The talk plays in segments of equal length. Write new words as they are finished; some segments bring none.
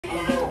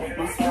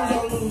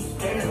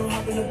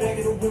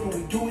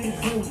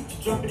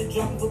My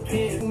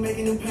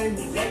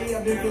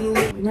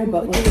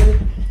butt look good?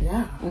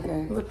 Yeah.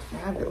 Okay. You look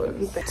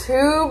fabulous.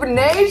 Tube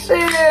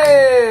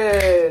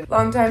Nation!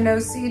 Long time no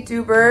see,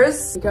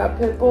 tubers. We got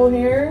Pitbull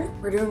here.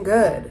 We're doing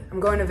good. I'm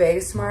going to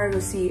Vegas tomorrow to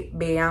go see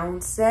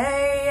Beyonce.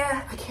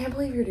 I can't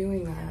believe you're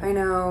doing that. I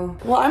know.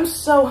 Well, I'm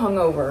so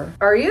hungover.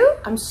 Are you?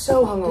 I'm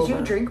so hungover. Did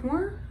you drink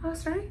more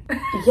last night?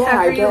 Yeah, After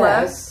I you guess.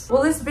 left?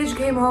 Well, this bitch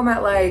came home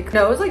at like,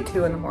 no, it was like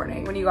 2 in the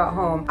morning when you got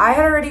home. I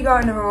had already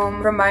gotten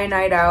home from my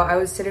night out. I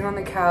was sitting on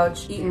the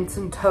couch eating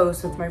some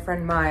toast with my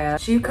friend Maya.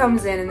 She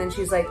comes in and then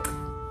she's like,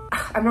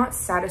 I'm not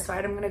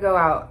satisfied. I'm gonna go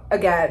out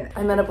again.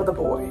 I met up with a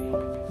boy.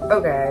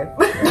 Okay.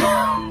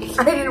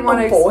 I didn't want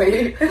to. A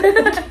boy.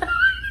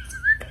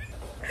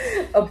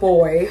 A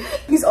boy.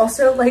 He's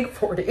also like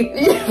 40.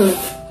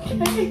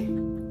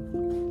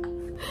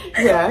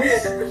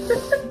 Yes.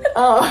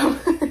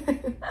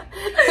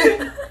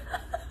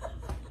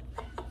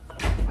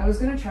 I was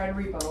gonna try to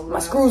rebuttal that. My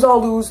screws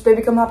all loose,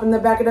 baby, come hop in the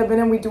back of that bin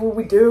and we do what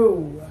we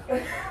do.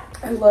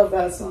 I love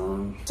that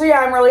song. So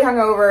yeah, I'm really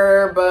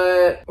hungover,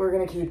 but we're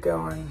gonna keep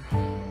going.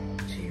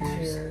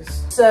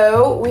 Cheers.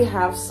 So we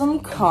have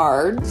some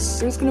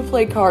cards. We're just gonna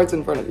play cards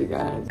in front of you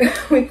guys.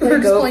 We're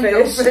just playing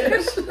Go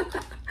Fish.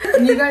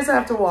 And you guys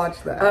have to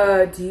watch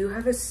that. Do you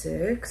have a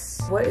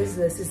 6? What is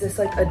this? Is this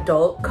like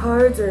adult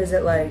cards or is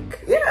it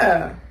like?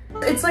 Yeah.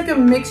 It's like a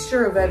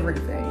mixture of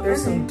everything.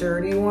 There's some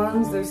dirty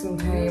ones, there's some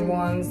tame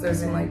ones,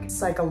 there's some like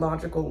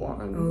psychological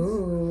ones.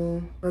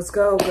 Ooh. Let's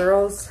go,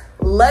 girls.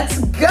 Let's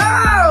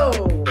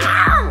go!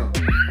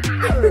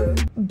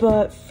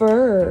 But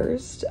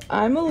first,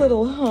 I'm a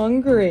little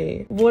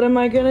hungry. What am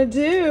I gonna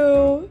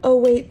do? Oh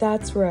wait,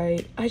 that's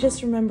right. I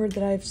just remembered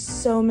that I have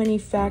so many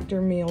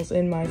Factor meals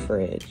in my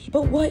fridge.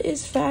 But what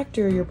is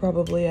Factor, you're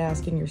probably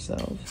asking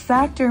yourself?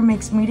 Factor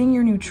makes meeting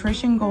your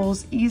nutrition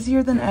goals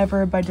easier than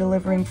ever by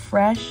delivering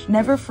fresh,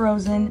 never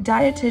frozen,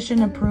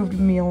 dietitian-approved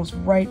meals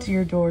right to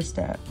your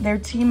doorstep. Their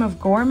team of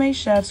gourmet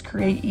chefs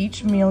create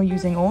each meal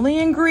using only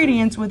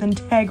ingredients with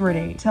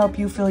integrity to help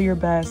you feel your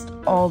best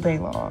all day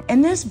long.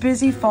 In this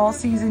busy fall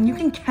season, you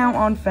can count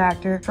on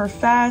Factor for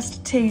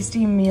fast,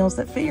 tasty meals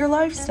that fit your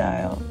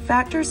lifestyle.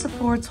 Factor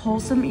supports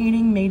wholesome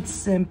eating made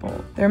simple.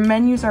 Their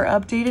menus are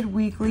updated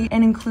weekly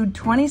and include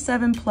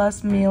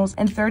 27+ meals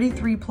and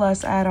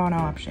 33+ add-on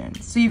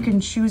options. So you can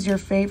choose your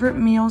favorite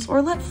meals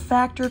or let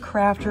Factor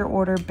craft your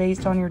order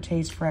based on your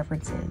taste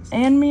preferences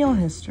and meal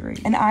history.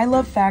 And I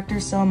love Factor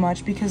so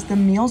much because the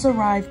meals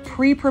arrive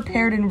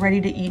pre-prepared and ready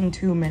to eat in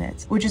 2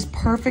 minutes, which is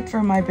perfect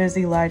for my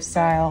busy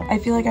lifestyle. I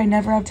feel like I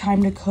never have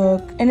time to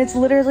cook, and it's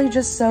literally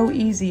just so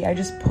easy. I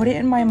just put it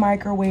in my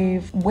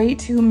microwave, wait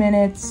 2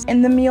 minutes,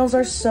 and the meals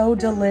are so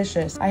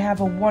delicious. I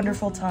have a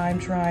wonderful time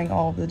trying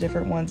all of the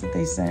different ones that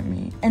they sent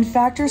me. And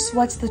Factor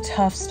sweats the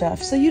tough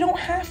stuff, so you don't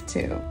have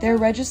to. Their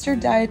registered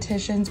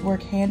dietitians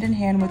work hand in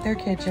hand with their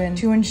kitchen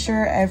to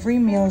ensure every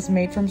meal is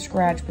made from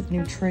scratch with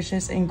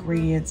nutritious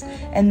ingredients,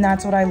 and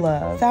that's what I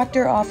love.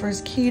 Factor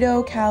offers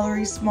keto,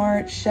 calorie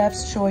smart,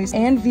 chef's choice,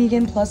 and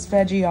vegan plus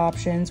veggie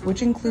options,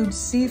 which include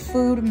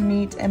seafood,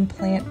 meat, and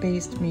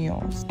plant-based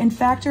meals. And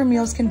Factor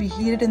meals can be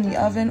heated in the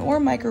oven or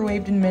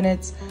microwaved in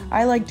minutes.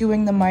 I like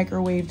doing the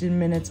microwaved in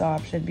minutes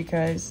option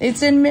because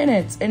it's in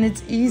minutes and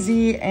it's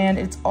easy and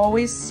it's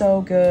always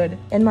so good.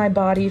 And my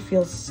body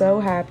feels so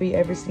happy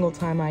every single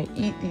time I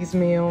eat these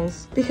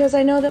meals because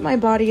I know that my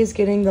body is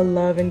getting the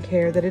love and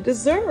care that it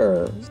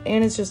deserves.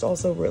 And it's just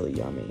also really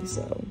yummy,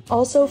 so.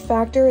 Also,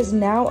 Factor is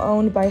now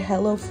owned by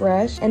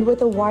HelloFresh, and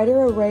with a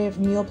wider array of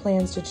meal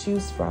plans to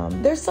choose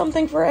from, there's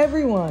something for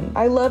everyone.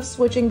 I love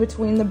switching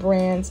between the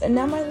brands, and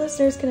now my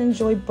listeners can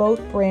enjoy both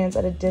brands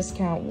at a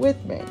discount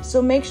with me.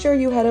 So make sure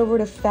you head over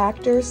to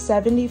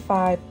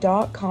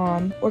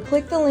factor75.com or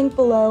click the link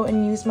below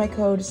and use my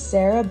code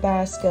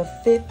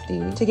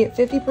SarahBaska50 to get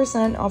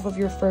 50% off of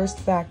your first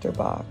Factor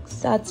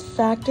box. That's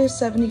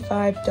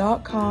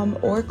factor75.com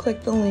or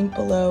click the link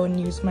below and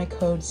use my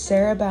code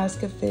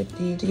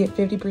SarahBaska50 to get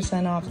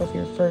 50% off of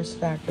your first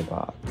Factor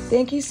box.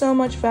 Thank you so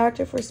much,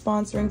 Factor, for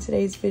sponsoring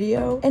today's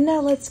video, and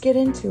now let's get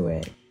into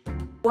it.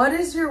 What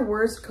is your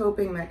worst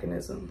coping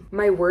mechanism?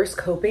 My worst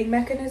coping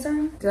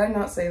mechanism? Did I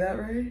not say that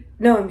right?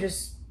 No, I'm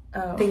just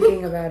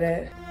thinking about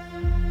it.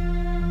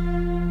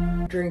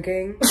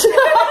 Drinking.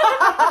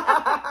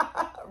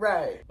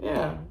 Right.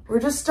 Yeah. We're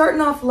just starting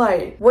off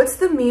light. What's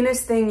the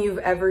meanest thing you've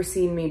ever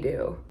seen me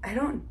do? I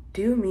don't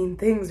do mean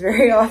things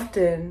very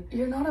often.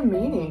 You're not a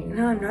meanie.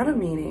 No, I'm not a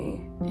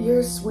meanie.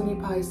 You're a sweetie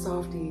pie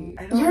softie.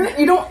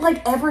 You don't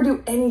like ever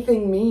do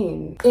anything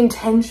mean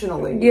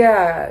intentionally.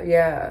 Yeah,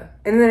 yeah.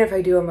 And then if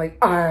I do, I'm like,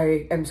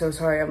 I am so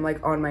sorry. I'm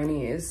like on my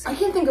knees. I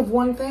can't think of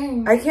one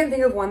thing. I can't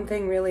think of one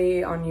thing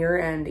really on your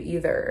end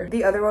either.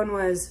 The other one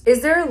was,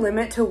 is there a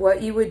limit to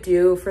what you would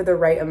do for the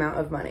right amount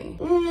of money?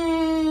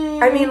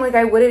 I mean, like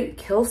I wouldn't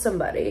kill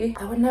somebody.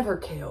 I would never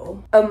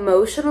kill.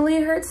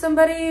 Emotionally hurt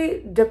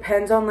somebody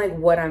depends on like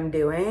what I'm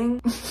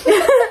doing.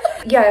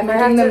 Yeah, if I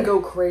have making them to go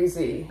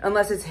crazy.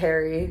 unless it's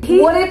Harry.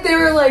 What if they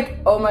were like,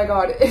 oh my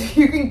god, if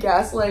you can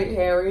gaslight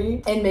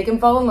Harry and make him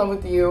fall in love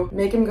with you,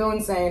 make him go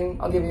insane,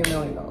 I'll give you $1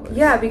 million.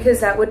 Yeah, because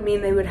that would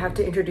mean they would have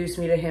to introduce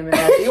me to him and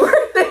that'd be worth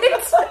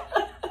it.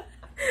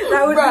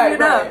 That would be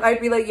enough. Right.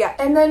 I'd be like, yeah.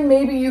 And then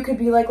maybe you could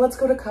be like, let's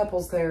go to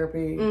couples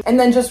therapy. And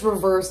then just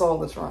reverse all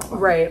the trauma.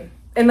 Right.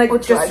 And like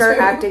just start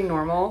acting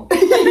normal.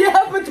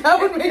 Yeah, but that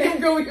would make him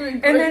go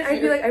even crazier. And then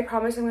I'd be like, I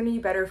promise I'm gonna be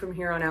better from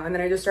here on out. And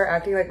then I just start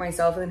acting like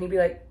myself and then he'd be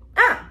like,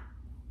 ah,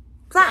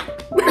 slap.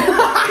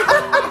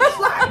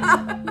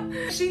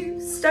 She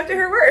stuck to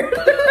her word.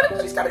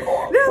 She's gotta go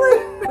on.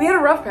 No, like, we had a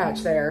rough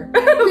patch there.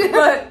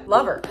 But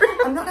love her.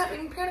 I'm not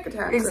having panic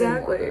attacks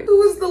Exactly. anymore. Who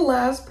was the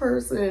last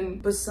person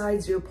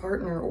besides your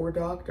partner or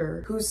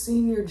doctor who's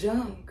seen your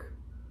junk?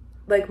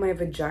 Like my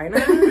vagina?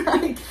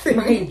 I think.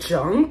 My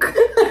junk?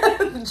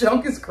 The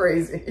junk is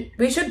crazy.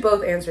 We should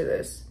both answer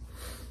this.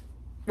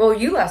 Well,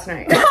 you last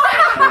night.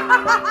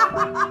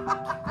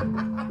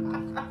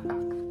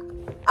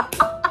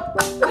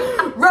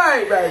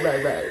 Right.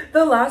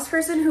 The last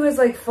person who has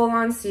like full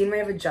on seen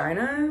my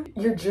vagina?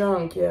 Your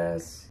junk,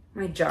 yes.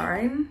 My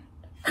gine?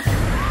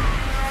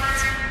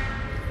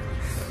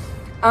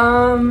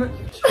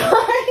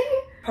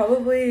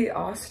 Probably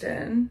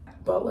Austin.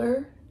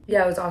 Butler?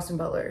 Yeah, it was Austin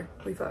Butler.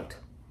 We fucked.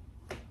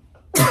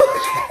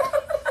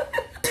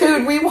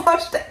 Dude, we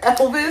watched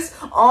Elvis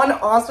on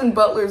Austin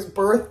Butler's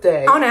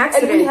birthday. On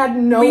accident. And we had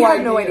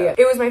no idea.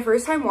 It was my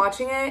first time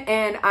watching it,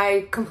 and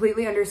I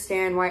completely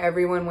understand why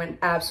everyone went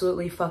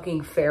absolutely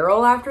fucking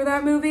feral after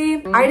that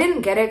movie. I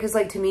didn't get it, because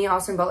like to me,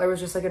 Austin Butler was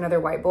just like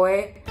another white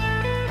boy.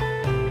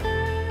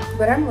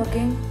 But I'm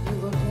looking. You're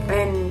looking.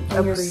 And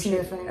you're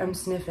sniffing. I'm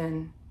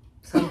sniffing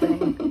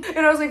something.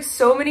 And I was like,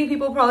 so many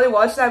people probably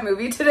watched that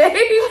movie today.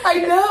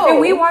 I know. And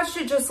we watched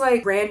it just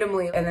like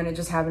randomly, and then it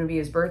just happened to be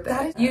his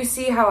birthday. You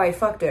see how I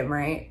fucked him,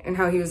 right? And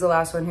how he was the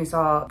last one who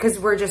saw, because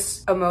we're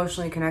just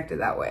emotionally connected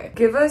that way.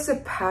 Give us a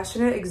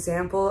passionate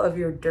example of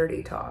your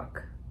dirty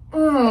talk.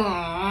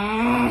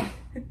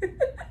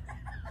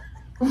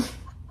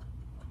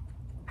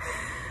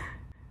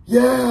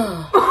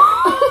 Yeah.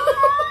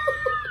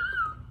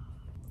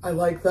 I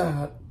like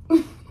that.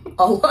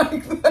 I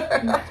like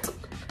that.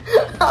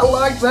 I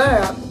like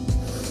that.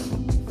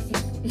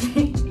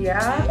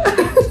 Yeah?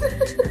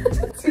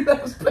 See,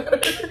 that was better.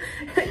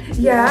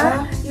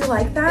 Yeah? You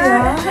like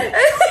that?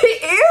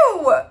 Yeah.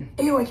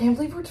 Ew! Ew, I can't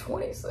believe we're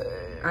 26.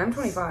 I'm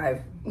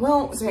 25.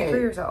 Well, Speak for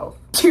yourself.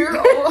 You're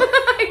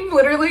I'm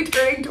literally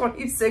turning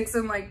 26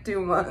 in like 2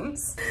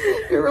 months.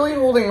 You're really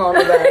holding on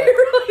to that. I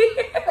really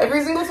am.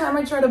 Every single time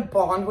I try to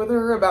bond with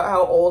her about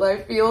how old I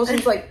feel,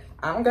 she's like,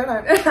 I don't get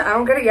it. I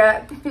don't get it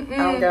yet. I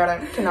don't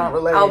get it. Cannot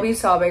relate. I'll be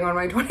sobbing on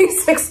my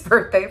 26th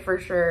birthday for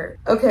sure.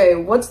 Okay,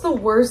 what's the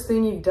worst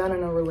thing you've done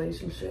in a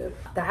relationship?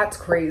 That's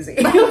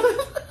crazy.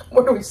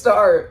 Where do we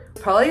start?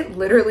 Probably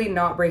literally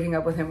not breaking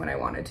up with him when I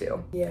wanted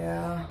to.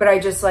 Yeah. But I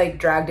just like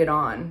dragged it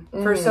on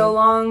for so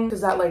long.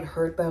 Does that like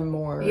hurt them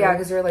more? Yeah,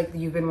 because they're like,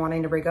 you've been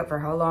wanting to break up for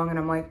how long? And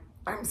I'm like,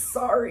 I'm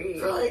sorry.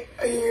 For like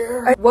a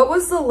year. What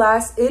was the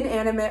last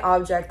inanimate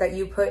object that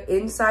you put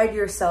inside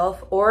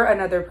yourself or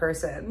another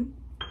person?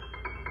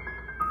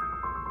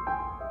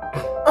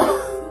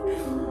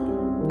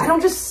 I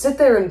don't just sit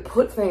there and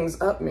put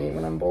things up me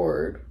when I'm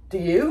bored. Do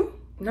you?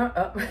 Not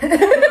up.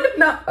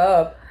 Not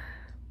up.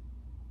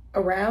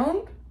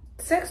 Around?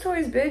 Sex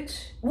toys,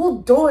 bitch. Well,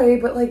 doy,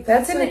 but like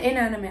That's an like,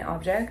 inanimate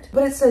object.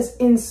 But it says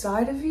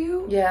inside of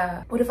you?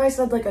 Yeah. What if I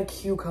said like a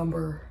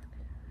cucumber?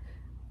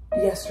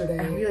 Yesterday.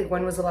 I'd be like,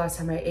 when was the last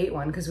time I ate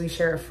one? Because we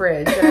share a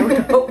fridge. And I would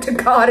hope to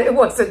God it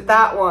wasn't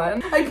that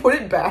one. I put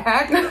it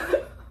back.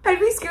 I'd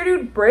be scared it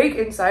would break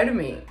inside of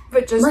me.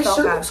 But just My felt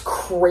shirt bad. looks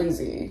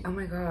crazy. Oh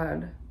my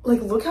God.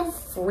 Like, look how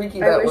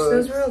freaky I that wish looks.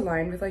 those were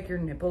aligned with like your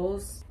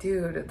nipples.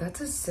 Dude, that's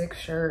a sick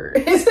shirt.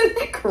 Isn't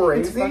it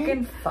crazy? It's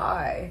fucking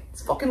thigh.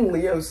 It's fucking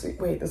Leo season.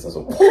 Wait, this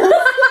isn't.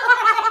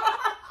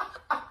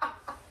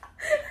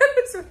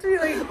 It's supposed to be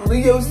like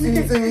Leo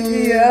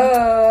season.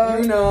 Yeah.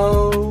 You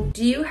know.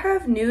 Do you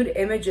have nude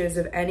images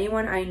of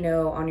anyone I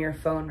know on your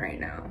phone right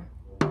now?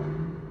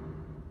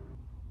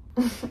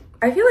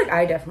 I feel like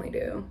I definitely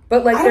do.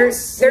 But like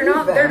they're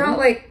not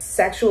like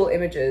sexual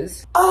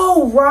images.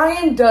 Oh,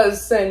 Ryan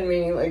does send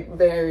me like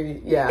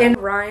yeah. And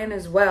Ryan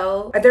as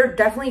well. They're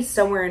definitely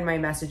somewhere in my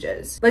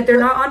messages. Like they're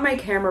not on my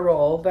camera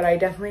roll, but I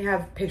definitely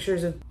have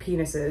pictures of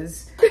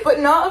penises. But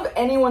not of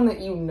anyone that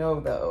you know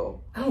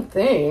though. I don't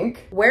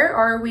think. Where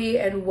are we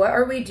and what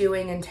are we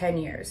doing in 10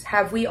 years?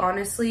 Have we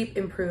honestly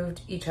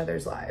improved each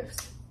other's lives?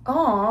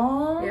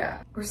 Aww.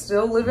 Yeah. We're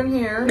still living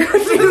here.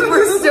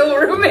 We're still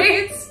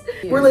roommates.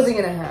 We're living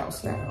in a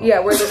house now.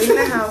 Yeah, we're living in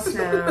a house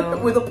now.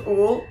 With a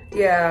pool.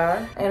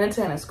 Yeah. And a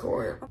tennis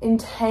court. In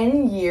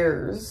 10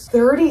 years,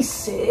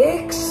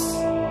 36?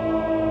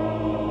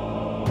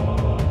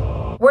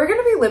 We're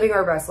gonna be living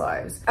our best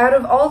lives. Out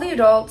of all the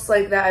adults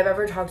like that I've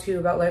ever talked to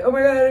about like, oh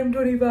my god, I'm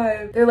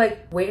 25. They're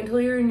like, wait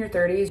until you're in your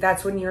 30s.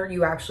 That's when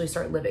you actually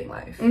start living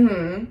life.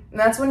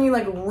 That's when you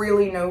like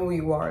really know who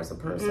you are as a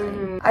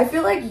person. I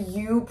feel like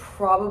you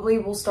probably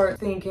will start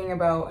thinking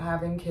about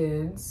having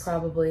kids.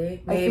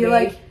 Probably. I feel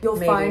like you'll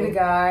find a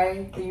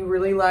guy that you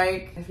really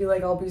like. I feel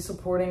like I'll be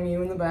supporting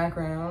you in the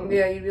background.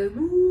 Yeah, you'd be like,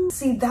 ooh.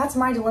 See, that's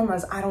my dilemma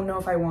is I don't know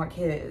if I want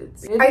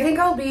kids. I think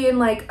I'll be in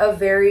like a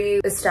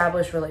very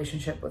established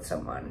relationship with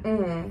someone.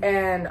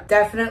 And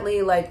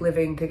definitely like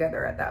living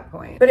together at that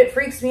point. But it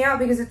freaks me out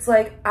because it's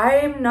like,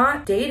 I'm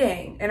not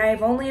dating and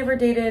I've only ever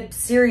dated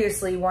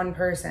seriously one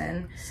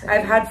person. Same.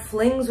 I've had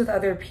flings with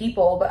other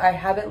people, but I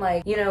haven't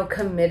like, you know,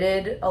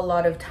 committed a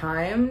lot of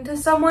time to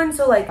someone.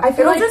 So like, I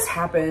feel like just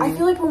happen. I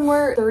feel like when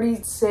we're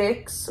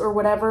 36 or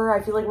whatever, I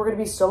feel like we're gonna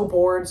be so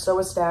bored, so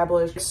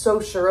established,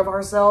 so sure of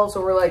ourselves.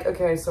 So we're like,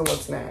 okay, so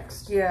what's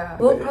next? Yeah.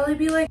 We'll probably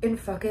be like in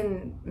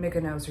fucking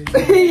Mykonos or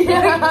something.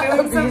 Yeah,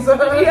 like doing some,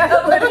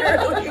 yeah,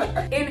 literally.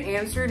 In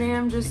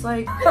Amsterdam, just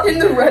like in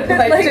the red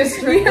light like,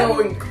 district,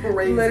 going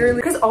crazy. Literally.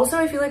 Because also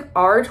I feel like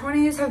our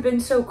 20s have been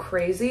so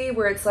crazy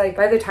where it's like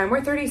by the time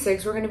we're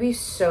 36, we're gonna be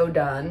so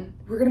done.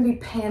 We're gonna be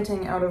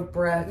panting out of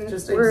breath,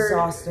 just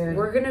exhausted.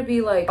 We're gonna be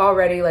like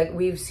already like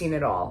we've seen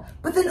it all.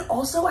 But then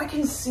also I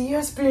can see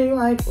us being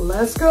like,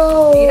 let's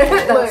go.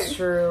 Yeah, that's like,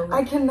 true.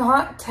 I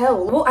cannot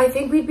tell. Well, I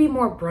think we'd be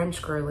more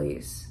brunch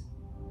girlies.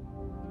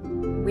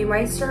 We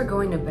might start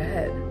going to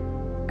bed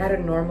at a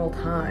normal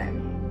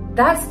time.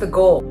 That's the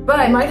goal.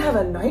 But I might have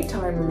a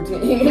nighttime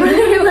routine.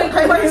 Like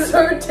I might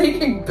start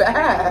taking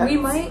baths. We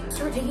might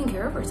start taking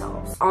care of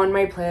ourselves. On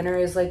my planner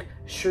is like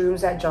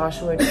shrooms at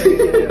Joshua Tree.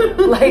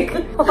 Like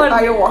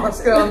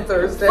ayahuasca on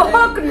Thursday.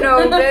 Fuck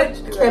no, bitch.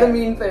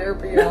 Ketamine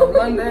therapy on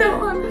Monday.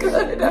 No, I'm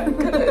good. I'm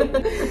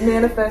good.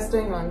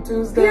 Manifesting on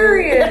Tuesday.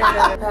 Period.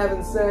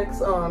 Having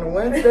sex on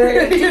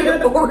Wednesday.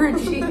 Dude,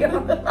 orgy.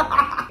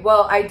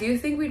 Well, I do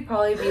think we'd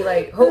probably be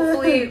like,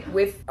 hopefully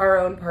with our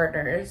own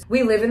partners.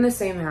 We live in the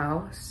same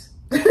house.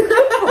 4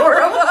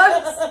 of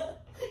us.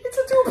 It's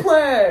a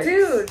duplex.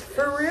 Dude,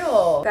 for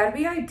real. That'd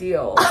be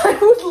ideal. I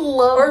would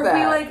love or that. Or if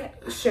we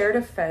like shared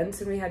a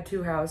fence and we had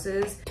 2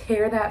 houses,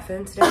 tear that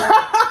fence down.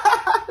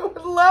 I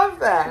would love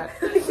that.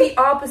 The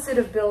opposite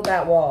of build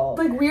that wall.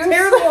 Like we're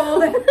tear the wall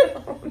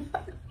down.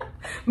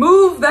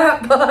 Move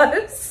that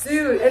bus.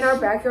 Dude, and our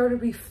backyard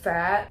would be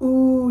fat.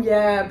 Ooh,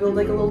 yeah. Build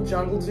like a little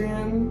jungle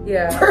gym.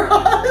 Yeah. For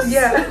us.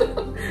 Yeah.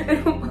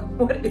 And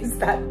what is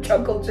that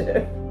jungle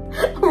gym?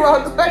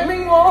 Rock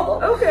climbing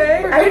wall.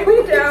 Okay. I'd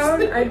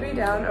be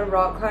down a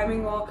rock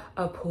climbing wall,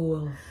 a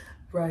pool.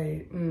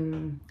 Right.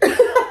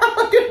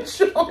 Like a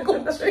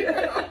jungle gym.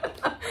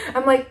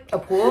 I'm like, a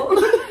pool?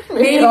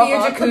 Maybe a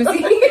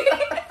jacuzzi.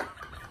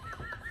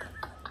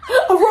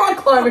 A rock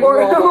climbing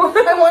wall.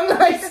 I want an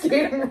ice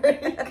skating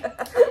rink.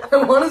 I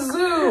want a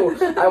zoo.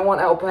 I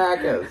want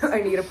alpacas. I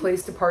need a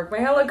place to park my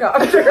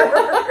helicopter.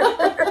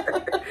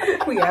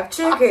 We have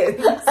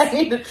chickens. I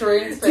need a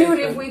train station. Dude,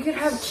 if we could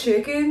have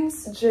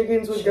chickens.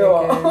 Chickens would go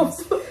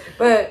off.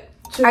 But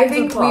chickens I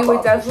think we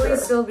would definitely sure.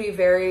 still be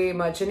very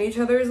much in each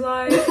other's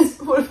lives.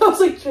 What if I was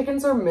like,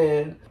 chickens are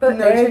mid? But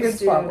no eggs, chickens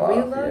dude, pop we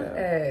off. love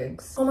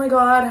eggs. Oh my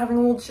god, having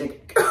a little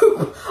chicken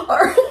coop.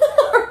 Our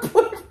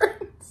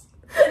boyfriends.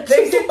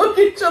 They just look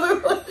at each other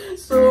like,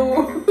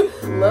 so,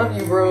 love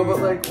you, bro, but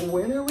like,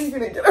 when are we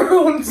gonna get our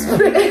own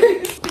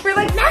space? We're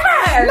like,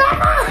 never!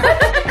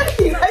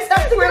 Never! You guys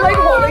have to We're like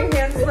holding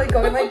hands, like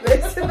going like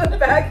this in the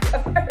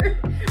backyard.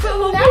 But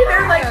we'll be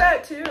there like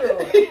that too.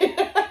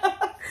 Yeah.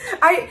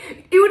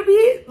 It would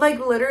be like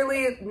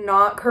literally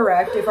not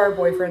correct if our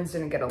boyfriends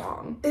didn't get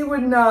along. It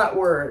would not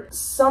work.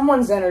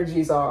 Someone's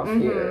energy's off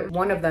here.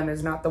 One of them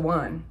is not the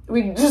one.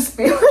 We'd just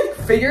be like,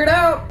 figure it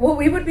out. Well,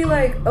 we would be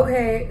like,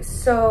 okay,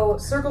 so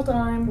circle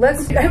time.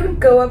 I would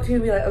go up to you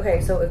and be like,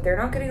 okay, so if they're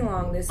not getting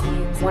along, this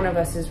means one of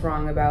us is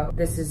wrong about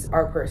this is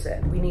our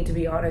person. We need to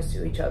be honest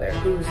to each other.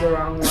 Who's the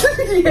wrong one?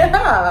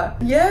 Yeah.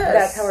 Yes.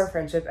 That's how our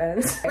friendship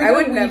ends. With I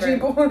would a never. Ouija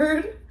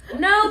board.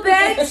 No,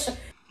 bitch.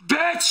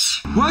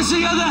 Bitch! Where's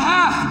the other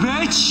half,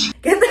 bitch?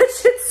 Get that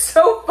shit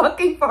so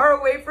fucking far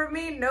away from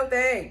me. No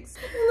thanks.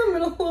 In the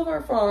middle of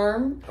our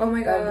farm. Oh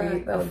my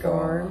god, that would go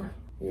on.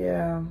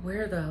 Yeah.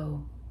 Where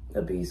though?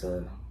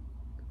 Ibiza.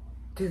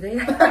 Do they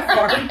have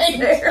farms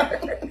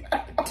there?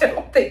 I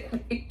don't think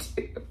they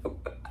do.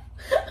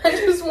 I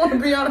just want to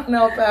be on an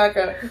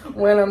alpaca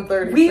when I'm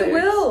 36. We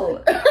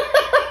will.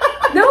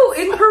 No,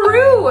 in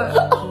Peru.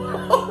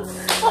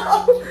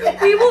 Oh,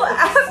 yes. We will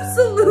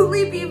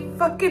absolutely be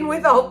fucking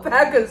with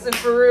alpacas in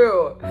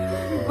Peru.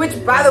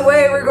 Which, by the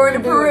way, we're going to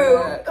Peru.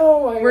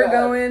 Oh my god. We're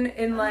going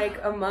in like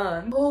a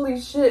month. Holy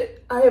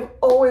shit. I have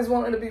always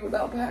wanted to be with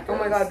alpacas. Oh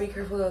my god, be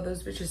careful though,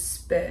 those bitches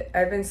spit.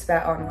 I've been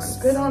spat on once.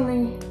 Spit on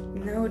me.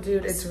 No,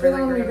 dude, it's Spit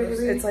really on me, gross.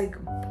 baby. It's like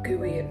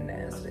gooey and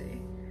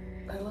nasty.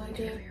 I like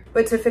it.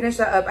 But to finish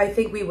that up, I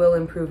think we will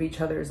improve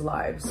each other's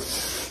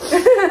lives.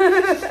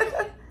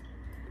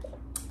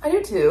 I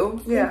do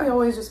too. I Yeah. think we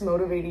always just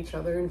motivate each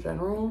other in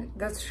general.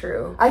 That's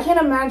true. I can't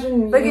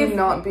imagine Like, you if-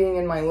 not being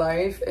in my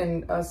life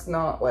and us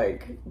not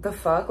like... The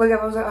fuck? Like,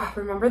 I was like, oh,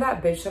 remember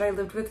that bitch that I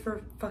lived with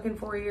for fucking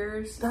 4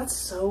 years? That's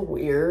so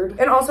weird.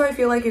 And also, I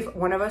feel like if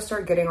one of us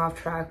start getting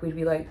off track, we'd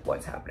be like,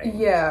 what's happening?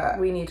 Yeah.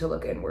 We need to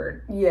look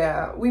inward.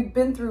 Yeah, we've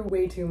been through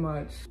way too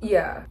much.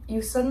 Yeah.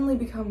 You suddenly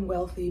become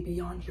wealthy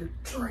beyond your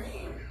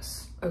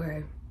dreams.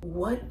 Okay.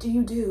 What do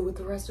you do with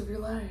the rest of your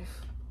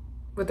life?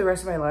 With the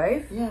rest of my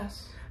life?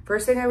 Yes.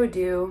 First thing I would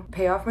do,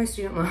 pay off my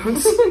student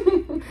loans.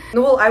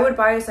 Well, I would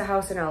buy us a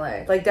house in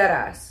LA, like dead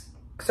ass.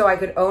 So I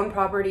could own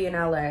property in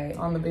LA.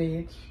 On the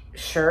beach.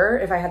 Sure,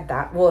 if I had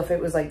that, well, if it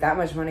was like that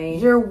much money.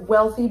 You're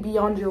wealthy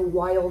beyond your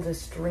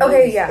wildest dreams,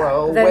 Okay, yeah.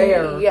 bro. Then,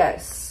 Where?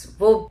 yes.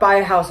 We'll buy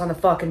a house on the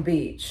fucking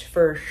beach,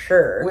 for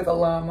sure. With a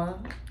llama.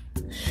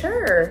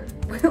 Sure.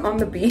 On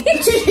the beach?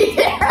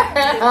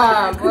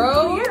 Yeah,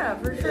 bro. Yeah,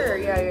 for sure.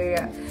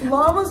 Yeah.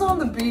 Llamas on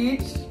the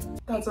beach.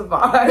 That's a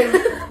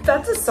vibe.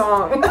 That's a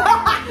song.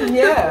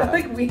 Yeah.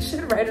 Like, we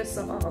should write a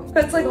song.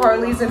 That's like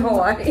Harley's in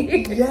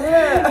Hawaii.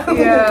 Yeah.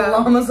 Yeah.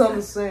 Llamas on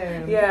the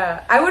sand.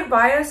 Yeah. I would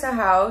buy us a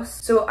house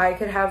so I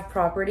could have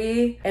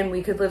property and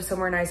we could live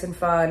somewhere nice and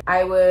fun.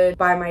 I would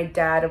buy my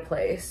dad a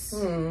place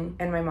and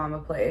my mom a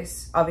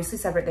place. Obviously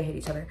separate, they hate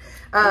each other.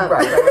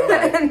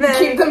 Right. And then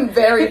keep them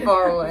very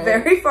far away.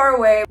 very far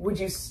away. Would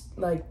you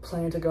like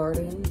plant a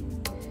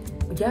garden?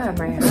 Yeah,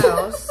 my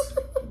house.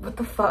 What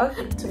the fuck?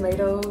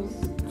 Tomatoes?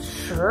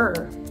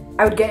 Sure.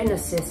 I would get an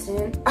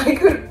assistant. I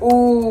could,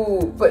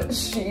 ooh, but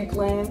she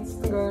plants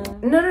the garden?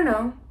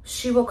 No.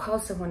 She will call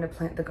someone to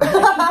plant the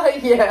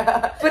garden.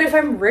 Yeah. But if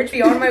I'm rich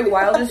beyond my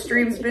wildest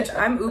dreams, bitch,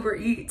 I'm Uber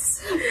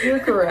Eats. You're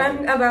correct.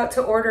 I'm about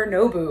to order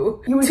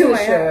Nobu You would to be a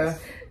my chef.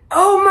 house.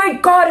 Oh my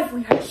god, if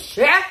we had a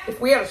chef!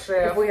 If we had a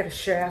chef. If we had a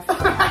chef.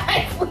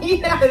 If we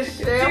had a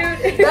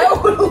chef, Dude.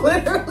 that would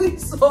literally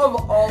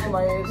solve all of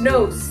my issues.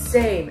 No,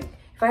 same.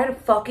 If I had a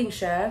fucking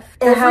chef,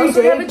 the Every house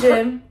would day have a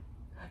gym.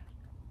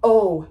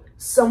 Oh,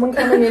 someone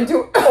coming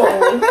into,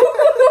 oh.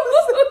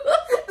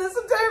 This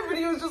entire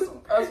video is just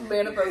us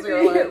manifesting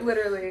our life.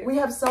 Literally. We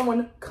have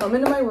someone come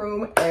into my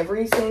room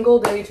every single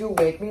day to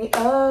wake me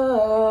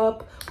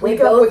up. We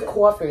Wake up both- with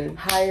coffee.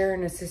 Hire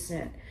an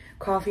assistant.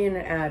 Coffee and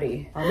an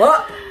Addy. I'm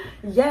up!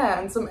 Yeah,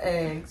 and some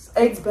eggs.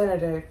 Eggs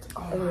Benedict.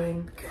 Oh my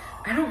god.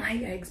 I don't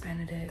like Eggs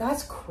Benedict.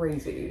 That's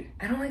crazy.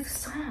 I don't like the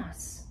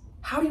sauce.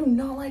 How do you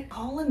not like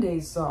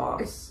hollandaise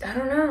sauce? I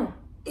don't know.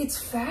 It's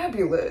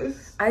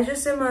fabulous. I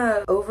just am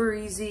a over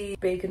easy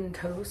bacon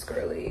toast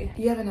girly.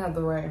 You haven't had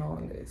the right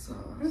hollandaise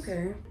sauce.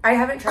 Okay. I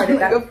haven't tried I'm it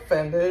like that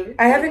offended.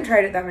 I haven't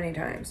tried it that many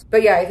times.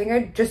 But yeah, I think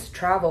I'd just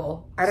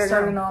travel. I don't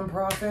Start know. a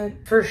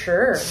non-profit. For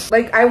sure.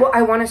 Like, I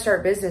want to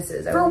start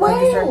businesses. I For would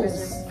love to start whales.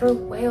 businesses. For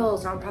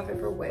whales. Nonprofit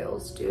for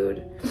whales,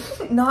 dude.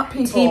 Not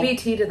people.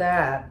 TBT to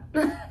that.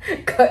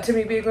 Cut to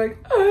me being like,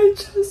 I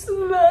just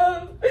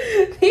love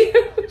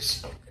the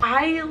ocean.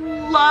 I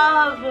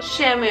love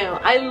Shamu.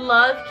 I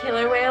love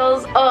killer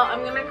whales. Oh,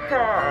 I'm gonna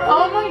cry.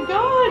 Oh my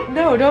god.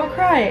 No, don't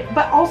cry.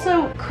 But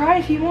also, cry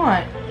if you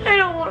want. I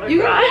don't want to You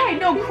can cry. cry.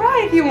 No,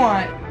 cry if you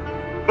want.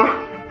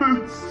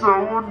 It's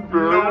so embarrassing.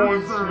 No,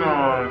 it's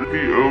not.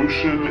 The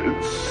ocean,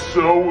 it's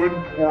so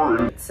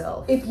important.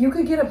 Itself. If you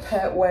could get a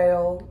pet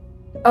whale.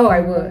 Oh,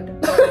 I would.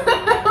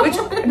 Which,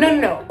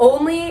 no.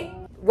 Only,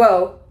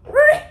 whoa.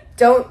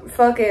 Don't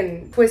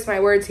fucking twist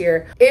my words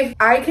here. If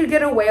I could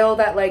get a whale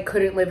that like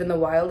couldn't live in the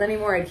wild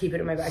anymore, I'd keep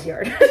it in my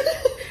backyard.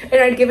 And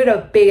I'd give it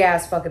a big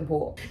ass fucking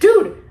pool.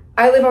 Dude,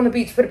 I live on the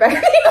beach, put it back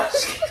in the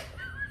ocean.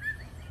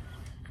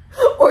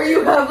 Or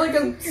you have like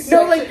a section.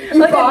 No, like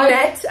you a buy,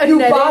 net, a you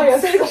netted buy a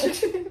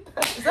section.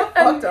 Is that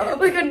fucked up?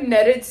 Like a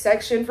netted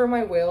section for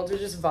my whale to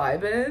just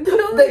vibe in.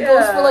 That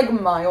goes for like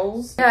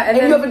miles. Yeah, and and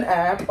then- you have an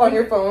app on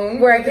your phone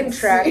Where I can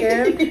track see.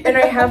 him, and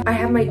I have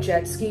my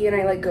jet ski, and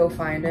I like go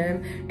find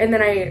him, and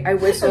then I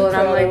whistle, and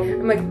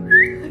I'm like,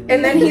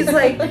 and then he's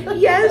like,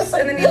 yes,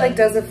 and then he like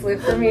does a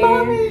flip for me,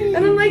 Mommy.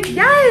 and I'm like,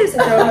 yes,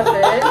 and throw him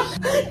a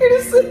fish. You're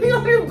just sitting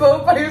on your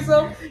boat by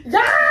yourself.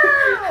 Yeah.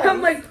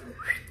 I'm like,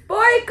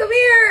 boy, come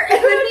here,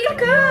 and then he'd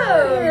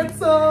come.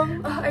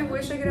 Handsome. Oh, I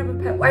wish I could have a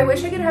pet. I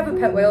wish I could have a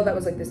pet whale that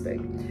was like this big.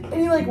 And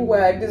he like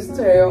wagged his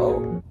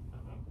tail.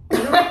 Do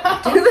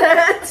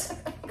that.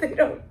 They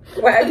don't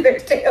wag their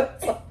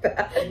tails like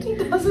that. He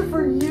does it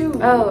for you.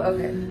 Oh,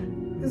 okay.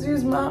 Because you're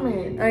his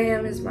mommy. I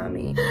am his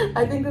mommy.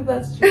 I think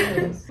that's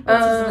genius.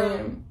 What's his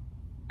name?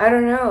 I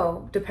don't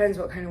know. Depends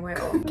what kind of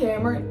whale.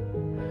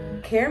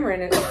 Cameron.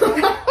 Cameron.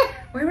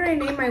 Why would I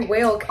name my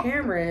whale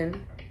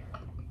Cameron?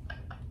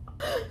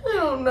 I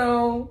don't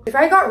know. If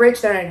I got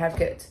rich, then I'd have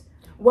kids.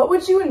 What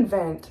would you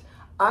invent?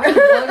 I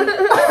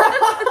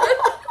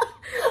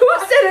Who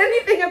said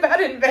anything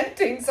about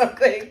inventing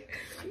something?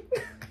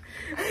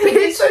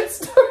 Bitch, should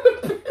start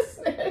a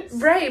business.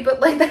 Right, but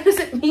like that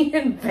doesn't mean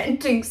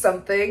inventing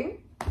something.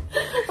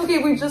 Okay,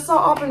 we just saw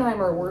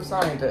Oppenheimer. We're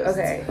scientists.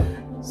 Okay.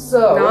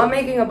 So not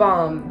making a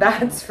bomb,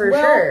 that's for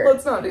well, sure.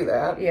 let's not do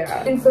that.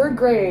 Yeah. In 3rd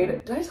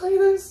grade, did I tell you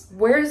this?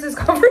 Where is this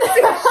conversation?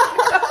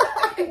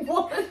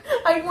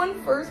 I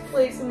won 1st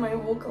place in my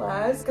whole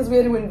class because we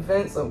had to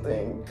invent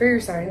something. For your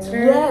science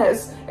fair?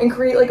 Yes, and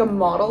create like a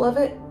model of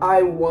it.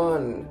 I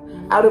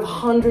won out of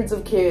hundreds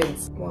of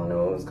kids. Wanna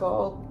know what it was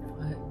called?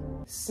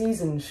 What?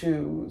 Season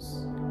shoes.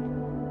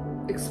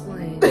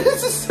 Explain.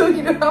 So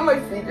you know how my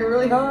feet get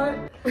really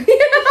hot?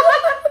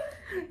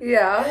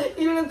 Yeah.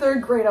 Even in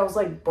 3rd grade, I was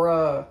like,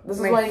 bruh, this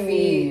is My what I feet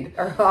need.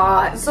 are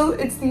hot. So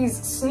it's these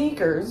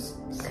sneakers.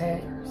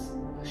 Okay.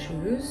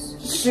 Shoes?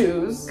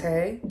 Shoes.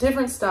 Okay.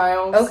 Different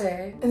styles.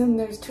 Okay. And then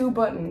there's 2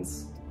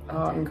 buttons.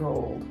 Hot and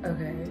cold.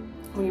 Okay.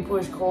 When you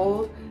push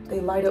cold, they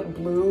light up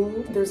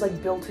blue. There's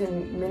like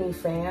built-in mini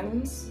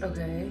fans.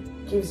 Okay.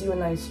 Gives you a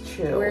nice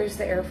chill. Where's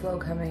the airflow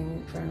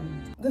coming from?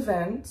 the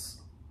vents?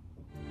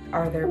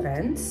 Are there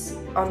vents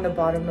on the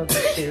bottom of the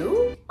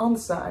shoe? On the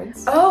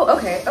sides. Oh,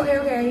 okay.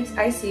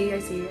 I see.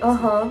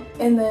 Uh-huh.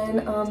 And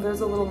then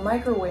there's a little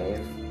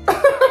microwave.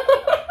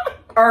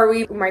 Are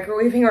we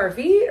microwaving our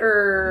feet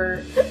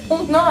or?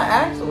 Well, not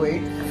actually.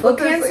 Foot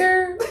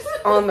cancer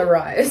on the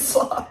rise.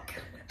 Fuck.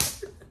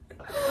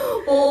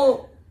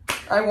 Well,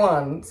 I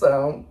won,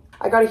 so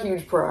I got a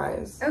huge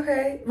prize.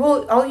 Okay.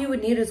 Well, all you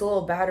would need is a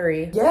little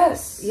battery.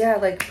 Yes. Yeah,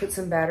 like put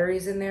some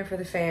batteries in there for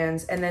the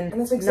fans, and then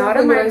And that's not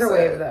a exactly what I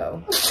microwave said.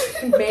 though.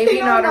 Maybe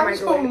not a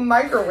actual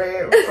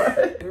microwave.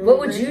 microwave. But What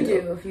would you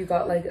do if you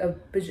got like $1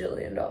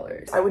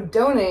 bajillion? I would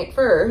donate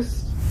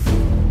first.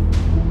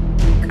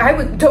 I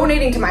was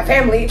donating to my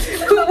family.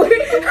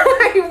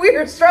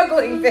 We're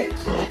struggling, bitch.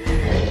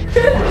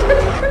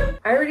 I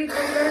already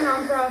told you about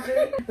a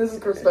nonprofit. This is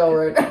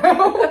Christelle right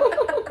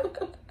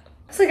now.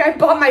 It's like I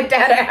bought my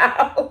dad a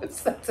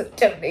house. That's a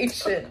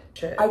donation.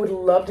 Shit. I would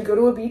love to go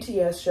to a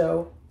BTS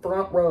show.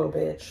 Front row,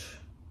 bitch.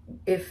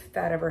 If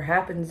that ever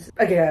happens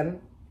again.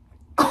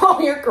 Oh,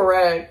 you're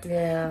correct.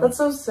 Yeah. That's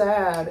so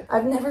sad.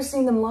 I've never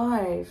seen them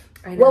live.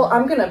 I know. Well,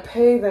 I'm gonna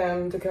pay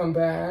them to come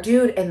back.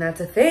 Dude, and that's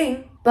a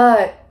thing.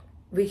 But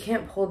we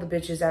can't pull the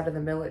bitches out of the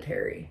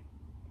military.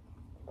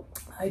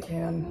 I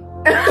can.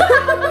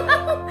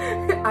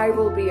 I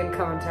will be in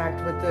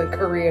contact with the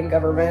Korean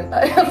government.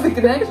 I have the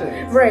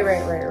connections. Right.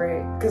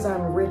 Because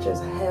I'm rich as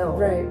hell.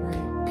 Right.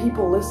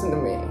 People listen to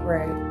me.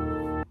 Right.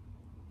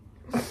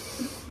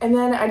 And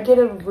then I'd get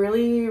a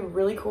really,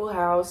 really cool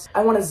house.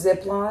 I want a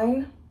zip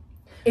line.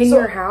 In So-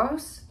 your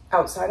house?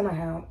 Outside of my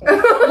house.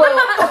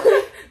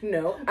 Well,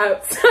 No,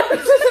 outside.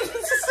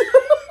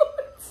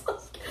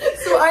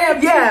 so I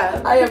have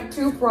Yeah. I have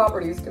 2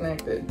 properties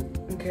connected.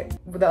 Okay.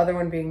 With the other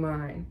one being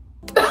mine.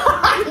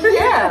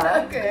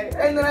 Yeah. Okay.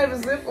 And then I have a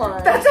zip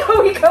line. That's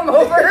how we come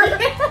over.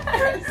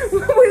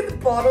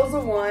 With bottles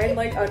of wine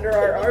like under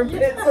our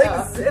armpits, Yeah.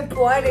 like zip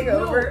lining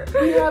over.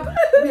 We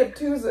have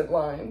 2 zip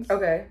lines.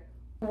 Okay.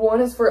 One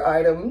is for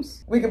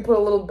items. We can put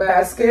a little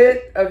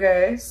basket. Basket.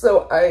 Okay.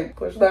 So I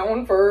push that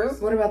one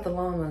first. What about the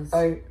llamas?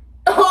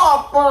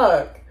 Oh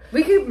fuck.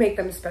 We could make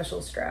them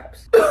special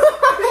straps.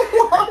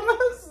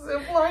 Llamas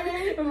zip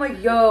lining. I'm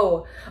like,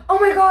 yo, oh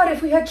my god,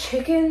 if we had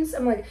chickens,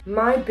 I'm like,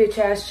 my bitch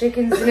ass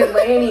chickens didn't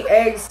lay any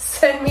eggs.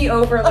 Send me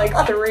over like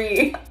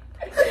 3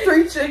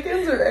 3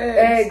 chickens or eggs?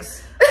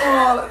 eggs.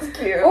 Oh, that's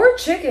cute. Or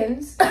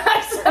chickens.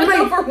 I'm like,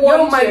 over yo,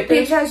 one my chicken.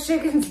 bitch ass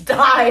chickens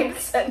died.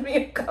 Send me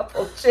a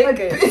couple My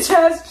chickens. bitch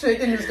ass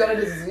chicken just got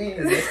a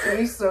disease. Can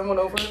you send one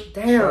over?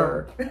 Damn.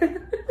 Sure.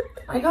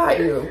 I got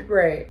you.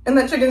 Right. And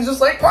that chicken's just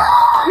like,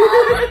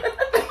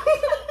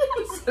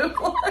 zip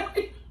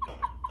line.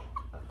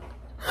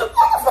 What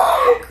the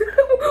fuck?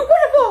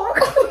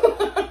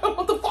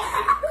 What the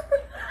fuck?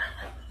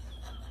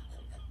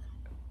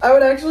 I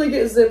would actually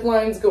get zip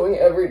lines going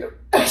every direction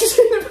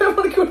if I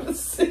want to go to the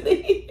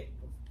city.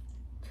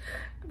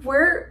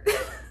 Where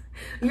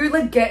you're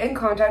like get in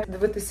contact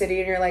with the city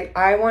and you're like,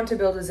 I want to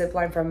build a zip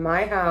line from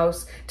my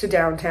house to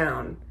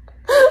downtown.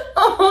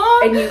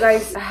 And you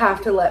guys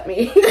have to let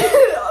me.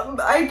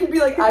 I could be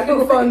like, I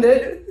can fund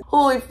it.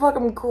 Holy fuck,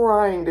 I'm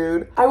crying,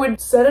 dude. I would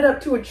set it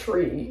up to a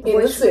tree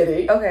in the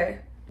city. Okay.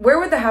 Where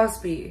would the house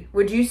be?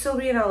 Would you still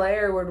be in LA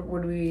or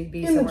would we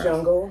be In the somewhere else?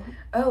 jungle.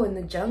 Oh, in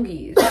the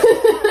jungies.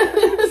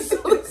 So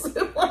the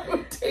zip line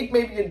would take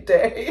maybe a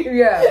day.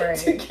 Yeah, right.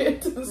 To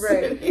get to the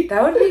Right. city.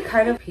 That would be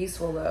kind of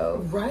peaceful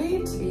though.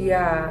 Right?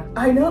 Yeah.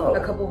 I know.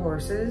 A couple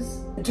horses.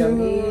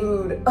 Jungie.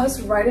 Dude, us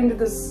riding to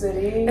the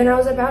city. And I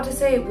was about to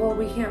say, well,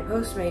 we can't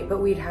Postmate, but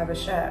we'd have a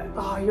shed.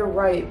 Oh, you're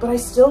right. But I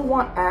still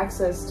want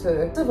access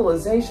to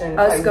civilization. if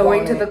Us I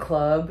going want to it. the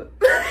club.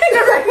 In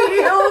our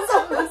heels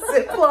on the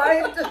zip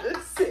line to the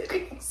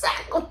city.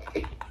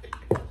 Exactly.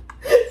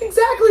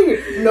 Exactly.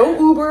 No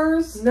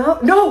Ubers.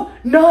 No,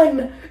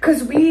 none.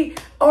 Because we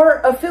are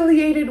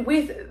affiliated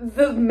with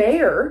the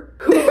mayor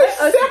who let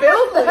us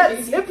build that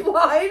Exactly. zip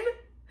line.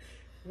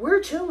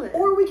 We're chilling.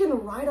 Or we can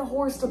ride a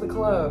horse to the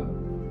club.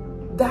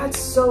 That's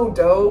so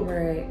dope.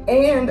 Right.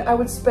 And I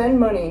would spend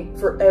money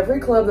for every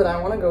club that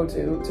I want to go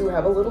to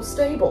have a little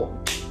stable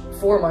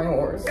for my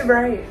horse.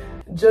 Right.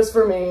 Just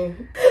for me.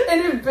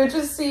 And if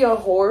bitches see a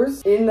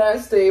horse in that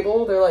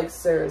stable, they're like,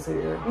 Sarah's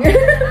here.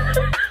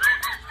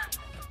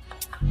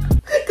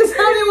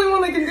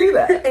 do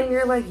that. And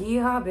you're like,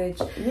 yeehaw,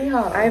 bitch.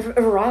 Yeah. I've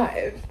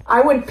arrived.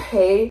 I would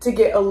pay to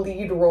get a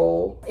lead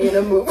role in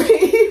a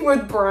movie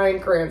with Bryan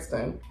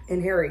Cranston.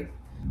 And Harry.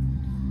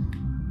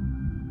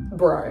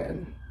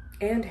 Brian.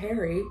 And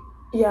Harry.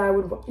 Yeah, I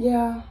would,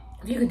 yeah.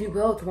 If you could do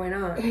both, why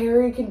not?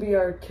 Harry can be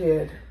our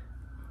kid.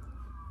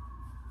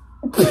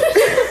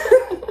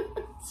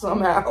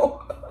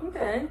 Somehow.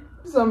 Okay.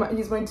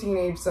 He's my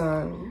teenage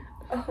son.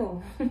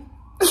 Oh.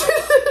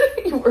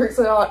 He works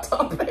at Hot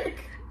Topic.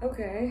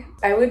 Okay.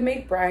 I would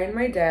make Brian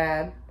my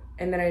dad,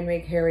 and then I'd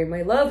make Harry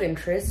my love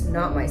interest,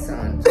 not my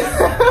son.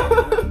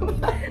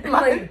 I'm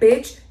like,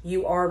 bitch,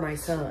 you are my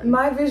son.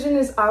 My vision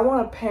is I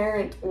want a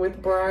parent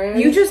with Brian.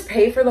 You just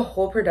pay for the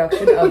whole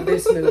production of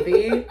this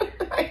movie,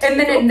 and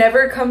then it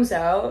never comes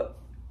out.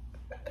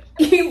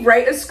 You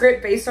write a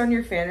script based on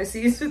your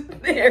fantasies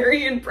with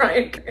Harry and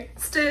Bryan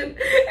Cranston,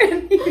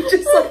 and you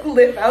just like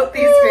live out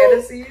these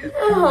fantasies.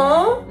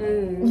 Uh-huh.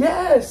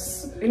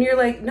 Yes. And you're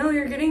like, no,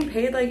 you're getting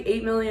paid like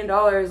 $8 million.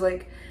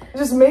 Like,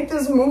 just make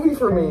this movie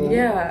for me.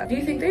 yeah. Do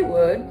you think they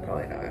would?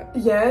 Probably not.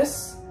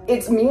 Yes.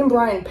 It's me and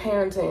Brian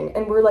parenting,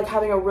 and we're like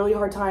having a really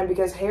hard time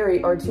because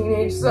Harry, our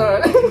teenage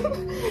son,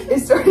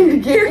 is starting to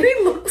get...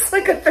 Harry looks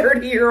like a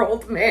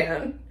 30-year-old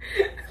man.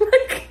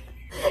 Like,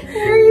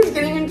 Harry is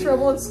getting in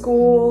trouble at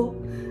school.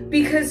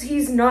 because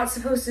he's not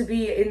supposed to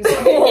be in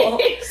school.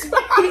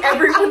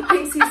 Everyone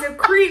thinks he's a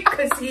creep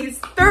because he's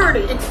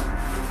 30.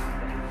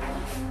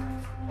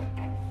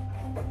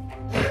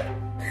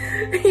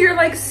 You're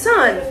like,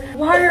 son,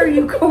 why are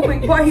you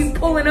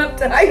pulling up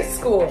to high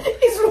school?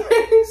 He's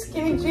wearing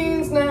skinny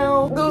jeans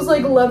now. Those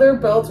like leather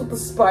belts with the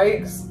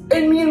spikes.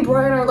 And me and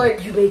Brian are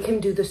like... You make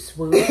him do the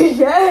swoop?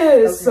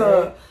 Yes!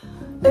 Okay.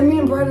 And me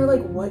and Brian are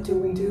like, what do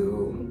we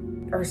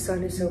do? Our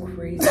son is so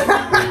crazy.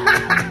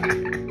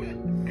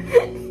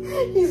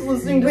 He's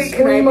listening to Wait,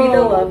 can I be the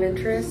Screamo. love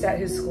interest at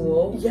his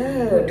school?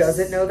 Yes. Who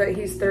doesn't know that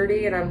he's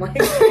 30? And I'm like,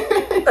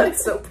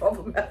 that's so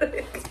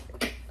problematic.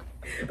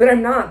 But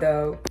I'm not,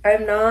 though.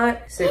 I'm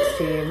not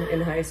 16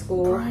 in high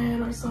school.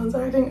 Brian, our son's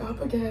acting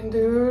up again,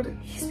 dude.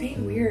 He's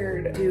being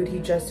weird. Dude, he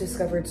just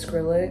discovered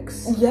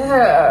Skrillex.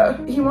 Yeah.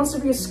 He wants to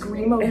be a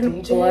Screamo And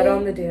DJ. blood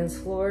on the dance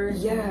floor.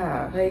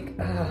 Yeah. Like,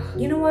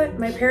 you know what?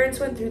 My parents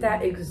went through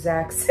that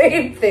exact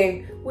same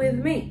thing with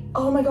me.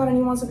 Oh my god, and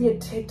he wants to be a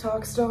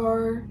TikTok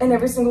star. And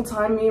every single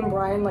time me and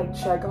Brian like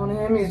check on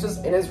him, he's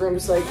just in his room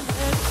just like...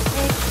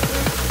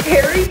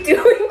 Harry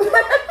doing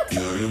that?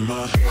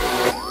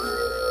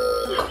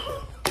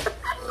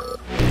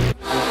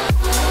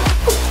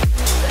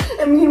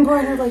 And me and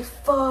Brian are like,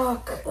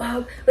 fuck.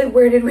 Wow, like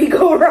where did we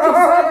go wrong?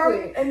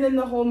 Exactly. And then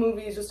the whole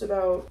movie is just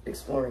about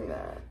exploring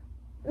that.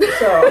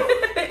 So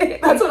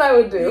that's what I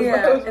would do.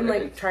 Yeah, and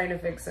like trying to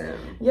fix him.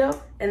 Yep.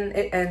 And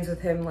it ends with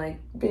him like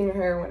Being a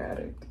heroin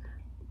addict.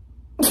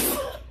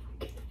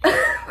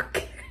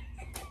 okay.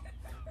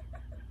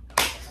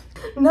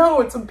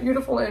 No, it's a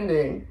beautiful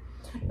ending.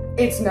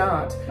 It's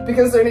not,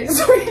 because there needs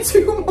to be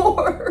 2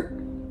 more.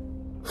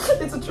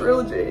 It's a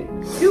trilogy.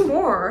 2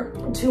 more?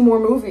 2 more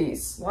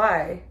movies.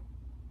 Why?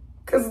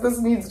 Because this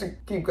needs to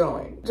keep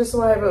going. Just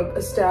so I have an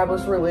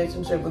established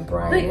relationship with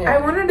Brian. Like, Hill. I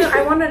want to know.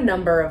 I want a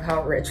number of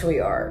how rich we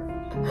are.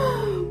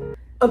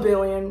 $1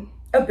 billion.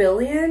 $1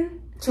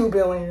 billion? $2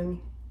 billion.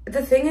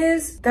 The thing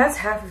is, that's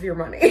half of your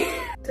money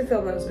to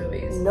film those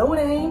movies. No, it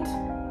ain't.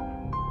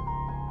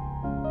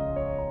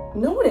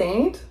 No, it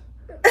ain't.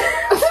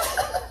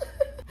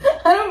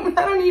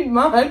 I don't need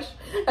much.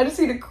 I just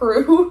need a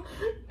crew.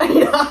 I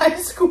need a high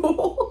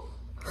school.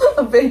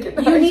 A vacant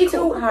high school. You need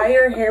to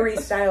hire Harry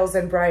Styles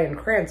and Bryan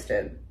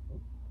Cranston.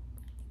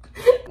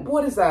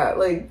 What is that?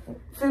 Like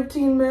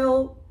 15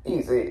 mil?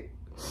 Easy.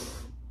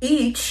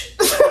 Each?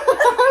 That's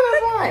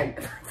fine.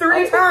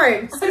 3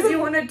 times, because you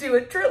want to do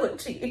a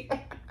trilogy.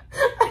 I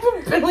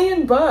have $1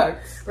 billion.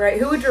 Right,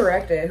 who would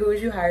direct it? Who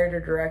would you hire to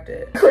direct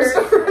it?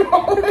 Christopher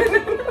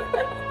Nolan.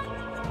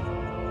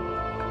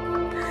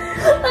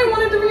 I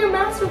want it to be a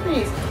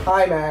masterpiece.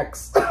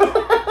 IMAX.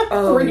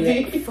 Oh,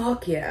 3D. yeah.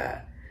 Fuck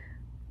yeah.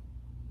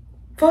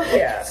 Fuck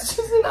yeah. It's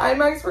just an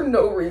IMAX for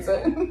no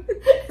reason.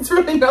 It's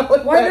really not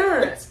like Why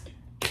that.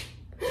 not?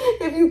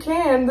 If you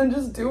can, then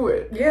just do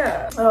it.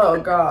 Yeah. Oh,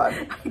 God.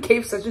 I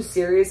gave such a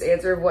serious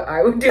answer of what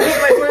I would do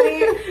with my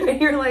money, and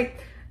you're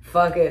like,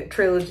 fuck it,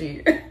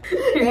 trilogy.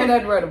 And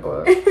I'd write a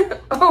book.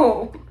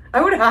 Oh,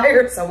 I would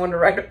hire someone to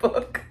write a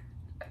book.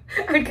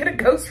 I'd get a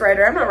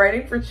ghostwriter. I'm not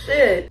writing for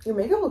shit. Your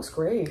makeup looks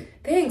great.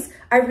 Thanks.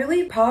 I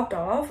really popped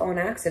off on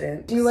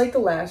accident. Do you like the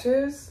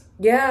lashes?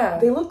 Yeah.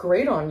 They look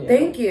great on you.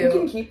 Thank you. You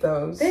can keep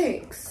those.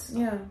 Thanks.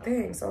 Yeah.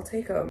 Thanks. I'll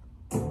take them.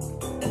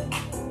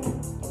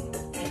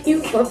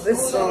 You love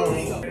this song.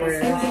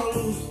 Where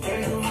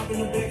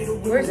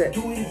is it?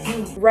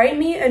 Write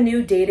me a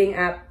new dating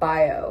app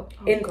bio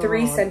in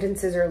 3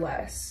 sentences or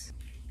less.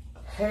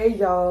 Hey,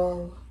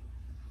 y'all.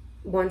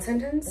 1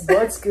 sentence?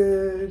 What's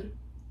good?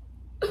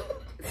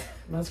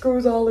 My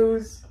screws all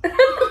loose.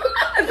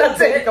 That's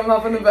it. Come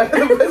up in the back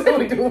of the bus and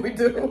we do what we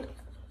do.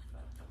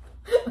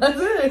 That's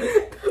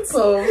it.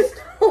 Closed.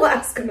 I'll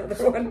ask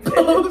another one.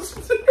 Closed.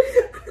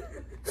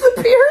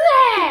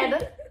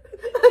 Period.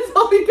 That's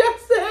all you gotta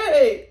say.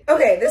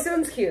 Okay, this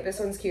one's cute. This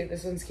one's cute.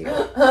 This one's cute.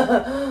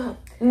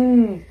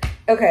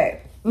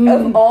 Okay.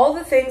 Of all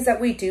the things that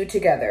we do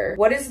together,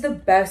 what is the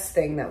best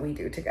thing that we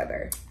do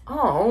together?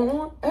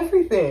 Oh,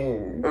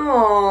 everything.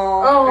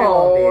 Oh, I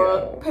love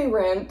you. Pay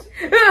rent.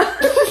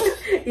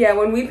 Yeah,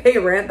 when we pay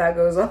rent, that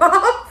goes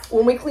off.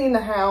 When we clean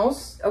the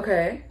house,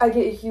 okay, I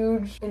get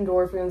huge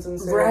endorphins and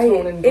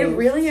serotonin. Right, and it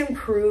really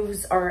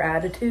improves our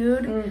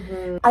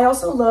attitude. I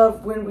also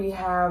love when we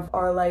have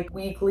our like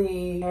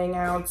weekly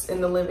hangouts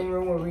in the living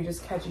room where we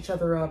just catch each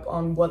other up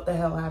on what the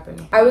hell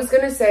happened. I was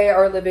gonna say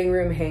our living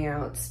room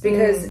hangouts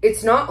because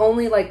it's not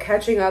only like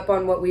catching up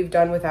on what we've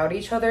done without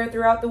each other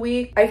throughout the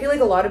week. I feel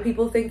like a lot of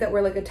people think that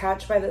we're like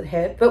attached by the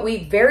hip, but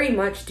we very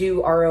much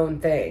do our own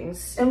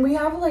things. And we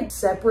have like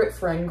separate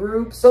friend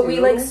groups, but we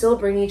like still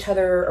bring each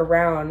other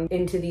around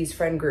into these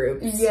friend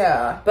groups.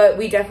 Yeah. But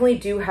we definitely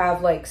do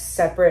have like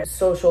separate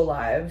social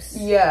lives.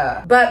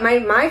 Yeah. But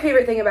my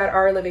favorite thing about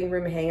our living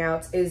room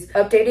hangouts is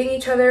updating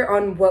each other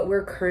on what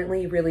we're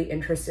currently really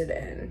interested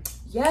in.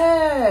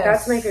 Yes.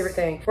 That's my favorite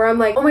thing. Where I'm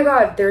like, oh my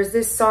God, there's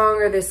this song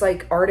or this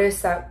like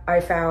artist that I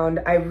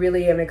found. I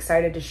really am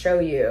excited to show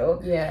you.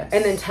 Yes.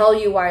 And then tell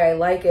you why I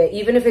like it.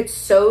 Even if it's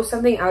so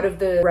something out of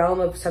the realm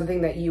of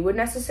something that you would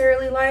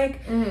necessarily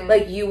like,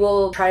 like you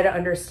will try to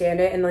understand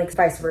it and like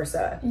vice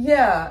versa.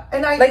 Yeah.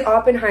 And I like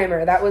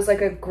Oppenheimer, that was like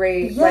a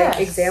great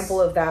like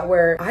example of that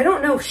where I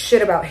don't know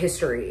shit about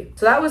history.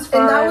 So that was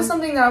fun. And that was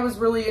something that I was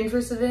really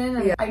interested in.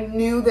 And I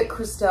knew that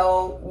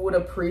Christelle would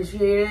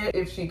appreciate it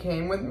if she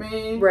came with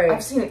me.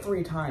 Right. I've seen it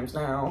 3 times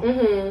now.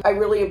 I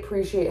really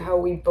appreciate how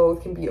we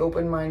both can be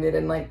open-minded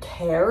and like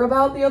care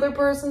about the other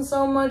person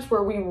so much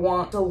where we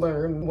want to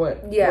learn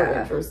what we're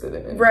interested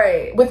in.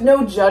 Right. With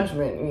no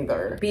judgment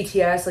either.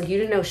 BTS, like you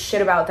didn't know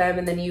shit about them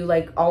and then you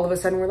like all of a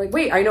sudden were like,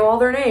 wait, I know all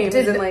their names.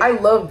 And like, I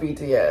love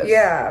BTS.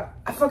 Yeah.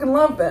 I fucking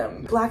love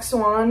them. Black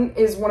Swan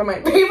is one of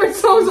my favorite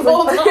songs of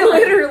all time.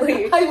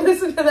 Literally. I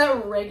listen to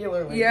that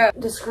regularly. Yeah.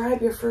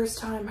 Describe your first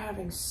time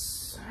having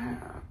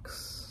sex.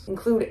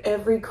 Include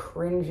every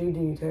cringy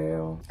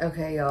detail.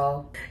 Okay,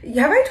 y'all.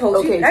 Have I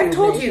told you? I've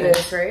told you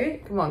this,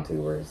 right? Come on,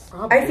 tubers.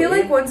 I feel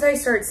like once I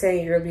start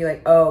saying it, you're gonna be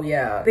like, oh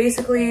yeah.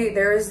 Basically,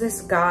 there is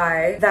this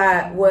guy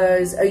that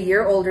was a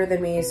year older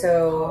than me,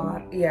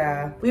 so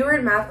yeah. We were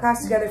in math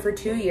class together for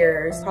 2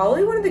 years.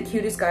 Probably one of the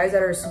cutest guys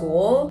at our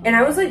school. And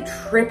I was like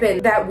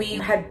tripping that we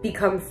had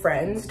become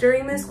friends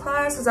during this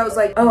class. Cause I was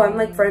like, oh, I'm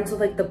like friends with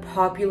like the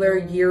popular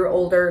year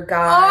older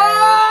guy.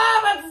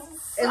 Oh, that's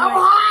so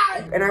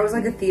hot! And I was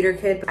like a theater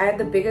kid. I had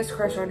the biggest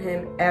crush on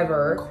him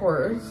ever. Of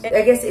course.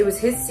 I guess it was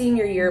his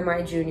senior year,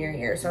 my junior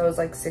year. So I was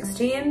like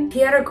 16. He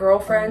had a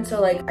girlfriend, so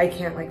like I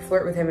can't like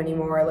flirt with him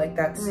anymore. Like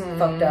that's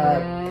fucked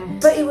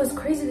up. But it was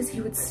crazy because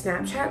he would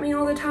Snapchat me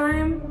all the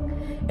time.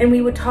 And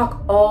we would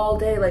talk all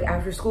day, like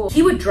after school.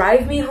 He would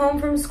drive me home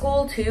from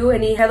school too.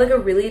 And he had like a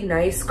really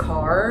nice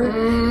car.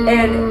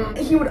 And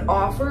he would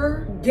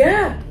offer?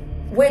 Yeah.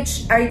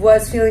 Which I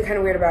was feeling kind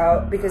of weird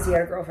about because he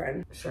had a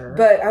girlfriend. Sure.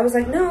 But I was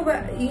like, no,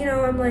 but you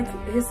know, I'm like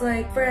his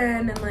like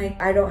friend and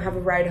like I don't have a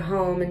ride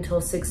home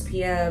until 6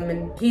 p.m.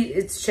 and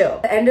it's chill.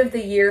 The end of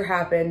the year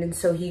happened and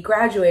so he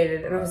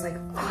graduated and I was like,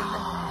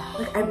 fuck,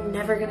 like I'm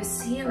never gonna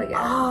see him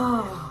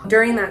again.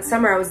 During that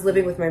summer, I was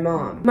living with my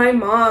mom. My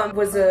mom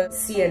was a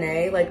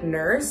CNA, like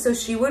nurse, so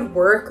she would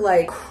work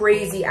like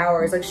crazy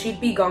hours. Like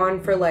she'd be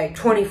gone for like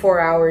 24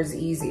 hours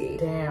easy.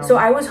 Damn. So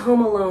I was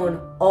home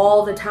alone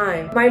all the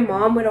time. My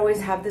mom would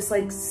always have this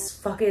like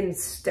fucking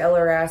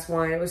stellar ass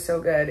wine. It was so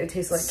good. It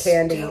tasted like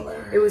candy.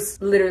 It was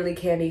literally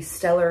candy,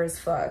 stellar as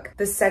fuck.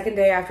 The second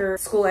day after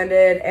school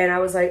ended and I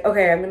was like,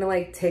 okay, I'm gonna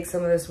like take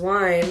some of this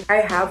wine. I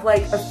have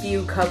like a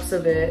few cups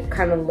of it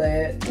kind of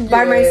lit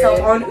by myself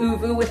on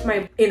Uvu with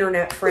my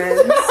internet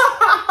friends.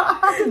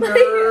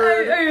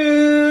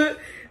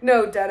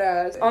 No,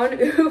 deadass. On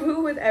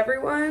Uvu with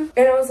everyone.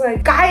 And I was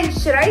like,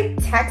 guys, should I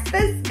text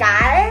this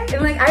guy?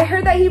 And like, I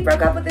heard that he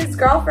broke up with his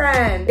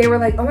girlfriend. They were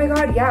like, oh my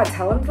God, yeah,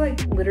 tell him to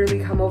like literally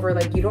come over.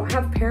 Like you don't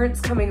have parents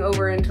coming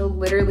over until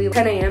literally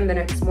 10 a.m. the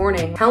next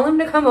morning. Tell him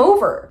to come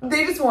over.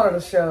 They just wanted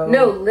a show.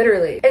 No,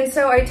 literally. And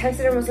so I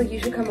texted him, I was like,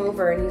 you should come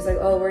over. And he's like,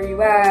 oh, where are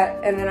you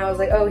at? And then I was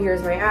like, oh,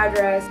 here's my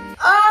address.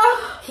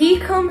 He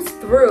comes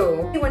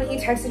through. When he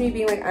texted me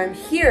being like, I'm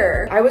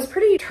here, I was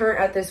pretty turnt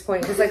at this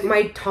point because like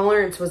my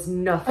tolerance was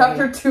nothing.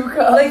 After 2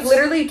 cups. Like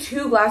literally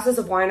 2 glasses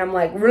of wine, I'm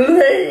like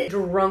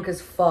drunk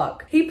as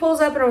fuck. He pulls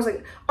up and I was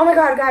like, oh my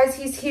God, guys,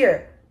 he's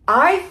here.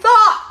 I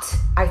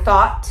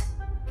thought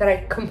that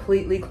I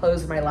completely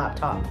closed my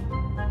laptop.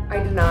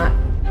 I did not.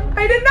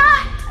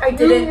 I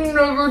didn't. You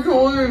never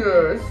told me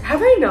this.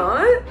 Have I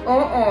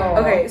not?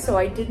 Okay, so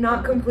I did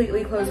not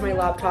completely close my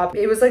laptop.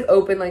 It was like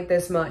open like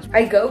this much.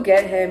 I go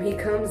get him, he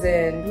comes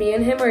in. Me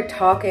and him are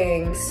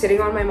talking,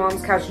 sitting on my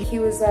mom's couch. He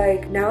was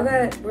like, now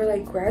that we're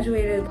like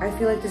graduated, I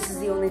feel like this is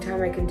the only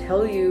time I can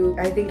tell you,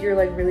 I think you're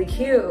like really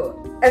cute.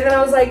 And then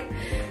I was like,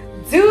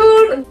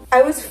 Dude,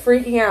 I was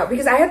freaking out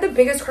because I had the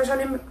biggest crush on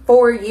him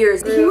for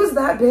years. He was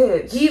that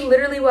bitch. He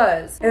literally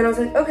was. And I was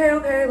like, okay,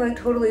 like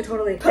totally.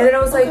 And then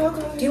I was like,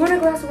 do you want a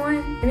glass of wine?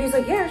 And he's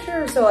like, yeah,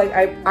 sure. So like,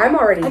 I'm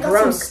already drunk.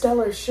 Got some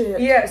stellar shit.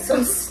 Yeah,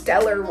 some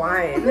stellar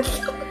wine.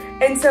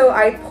 And so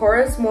I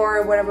pour us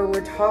more, whatever,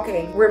 we're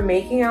talking. We're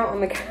making out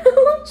on the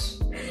couch.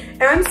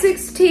 And I'm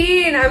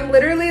 16. I'm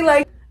literally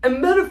like, I'm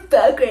about to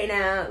fuck right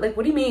now. Like,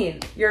 what do you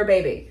mean? You're a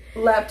baby.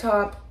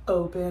 Laptop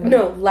open.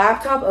 No,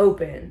 laptop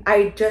open.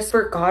 I just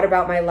forgot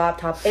about my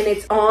laptop and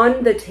it's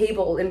on the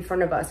table in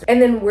front of us.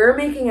 And then we're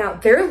making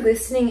out. They're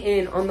listening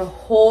in on the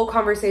whole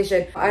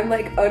conversation. I'm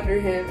like under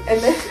him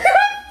and then,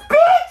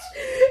 bitch!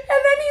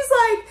 And then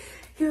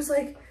he was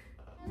like,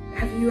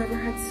 have you ever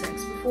had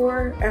sex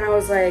before? And I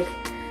was like,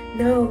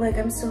 no, like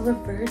I'm still a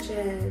virgin.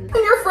 And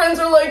your friends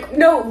are like,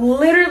 no,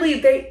 literally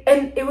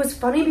and it was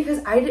funny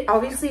because I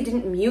obviously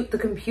didn't mute the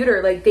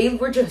computer. Like they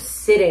were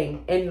just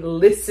sitting and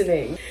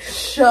listening.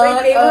 Shut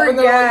like, they up, were, and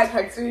they're like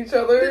texting each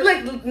other.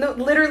 Like, no,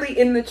 literally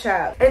in the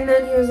chat. And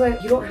then he was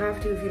like, you don't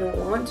have to if you don't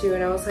want to.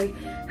 And I was like,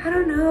 I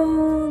don't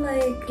know,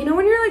 like, you know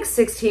when you're like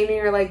 16 and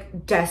you're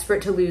like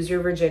desperate to lose your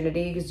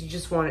virginity because you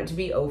just want it to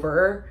be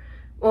over?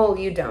 Well,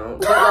 you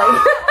don't, but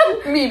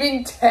like me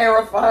being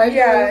terrified.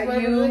 Yeah,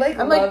 you like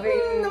I'm loving,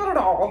 like, not at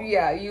all.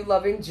 Yeah, you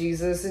loving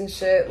Jesus and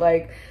shit.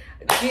 Like,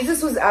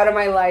 Jesus was out of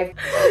my life.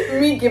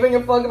 Me giving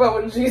a fuck about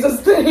what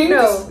Jesus thinks.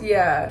 No,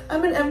 yeah.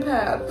 I'm an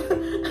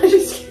empath. I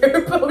just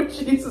care about what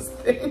Jesus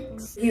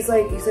thinks. He's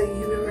like,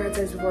 you never had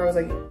sex before? I was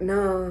like,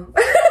 no.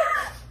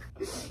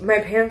 My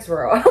pants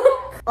were off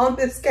on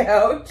this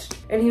couch.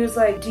 And he was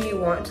like, do you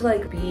want to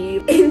like be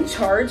in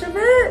charge of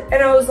it?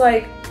 And I was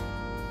like,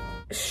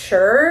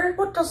 sure.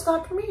 What does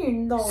that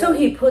mean though? So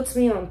he puts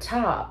me on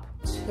top.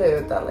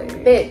 Toot that lady.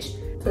 Bitch.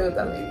 Toot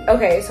that lady.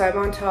 Okay, so I'm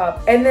on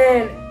top. And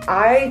then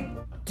I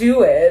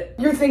do it.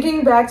 You're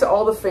thinking back to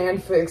all the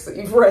fanfics that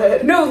you've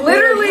read. No,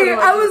 literally,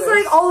 I was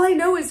like, all I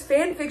know is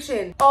fan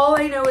fiction. All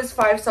I know is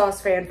 5 sauce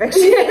fan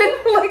fiction.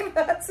 Like,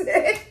 that's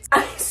it.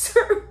 I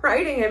start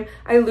writing him.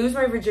 I lose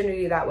my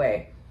virginity that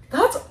way.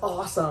 That's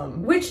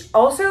awesome. Which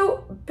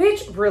also,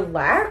 bitch,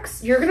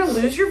 relax. You're gonna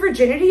lose your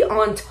virginity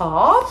on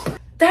top?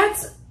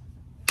 That's awesome.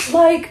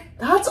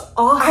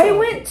 I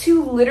went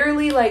to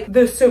literally like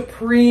the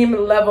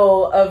supreme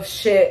level of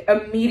shit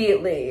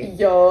immediately.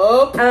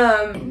 Yup.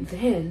 And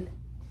then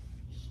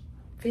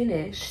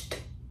finished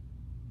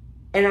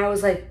and I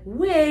was like,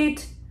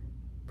 wait,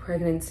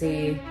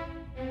 pregnancy.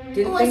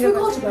 Didn't think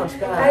about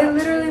that. I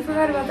literally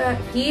forgot about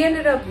that. He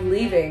ended up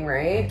leaving,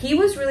 right? He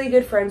was really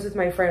good friends with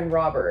my friend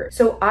Robert.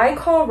 So I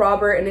call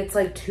Robert and it's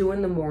like 2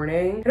 in the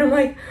morning. And I'm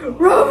like,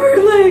 Robert,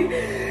 like,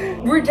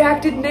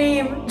 redacted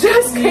name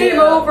just came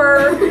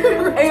over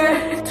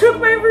and took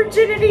my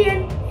virginity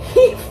and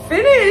he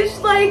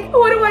finished. Like,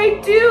 what do I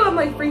do? I'm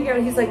like freaking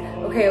out. He's like,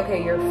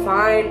 okay, you're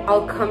fine.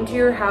 I'll come to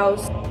your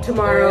house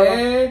tomorrow.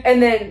 Okay.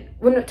 And then,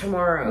 well, not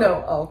tomorrow.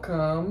 No, I'll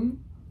come.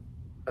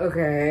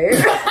 Okay.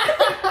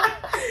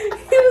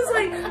 He was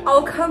like,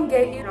 I'll come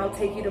get you and I'll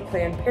take you to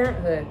Planned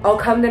Parenthood. I'll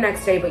come the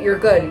next day, but you're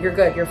good,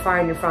 you're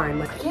fine.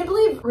 Like, I can't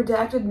believe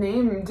redacted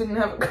name didn't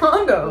have a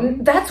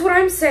condom. that's what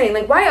I'm saying.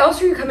 Like, why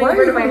else are you coming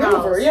over to my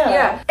house?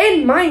 Yeah.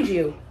 And mind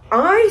you,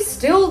 I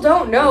still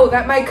don't know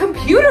that my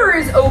computer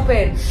is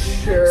open.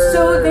 Sure.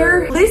 So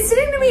they're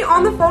listening to me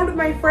on the phone with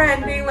my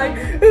friend being like,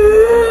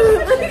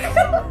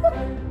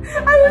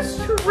 I was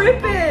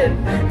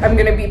tripping. I'm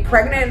gonna be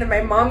pregnant and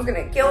my mom's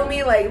gonna kill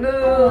me, like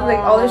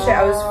all this shit.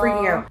 I was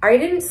freaking out. I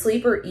didn't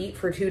sleep or eat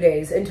for 2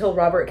 days until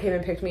Robert came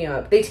and picked me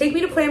up. They take me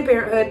to Planned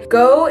Parenthood,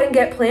 go and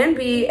get Plan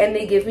B, and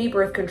they give me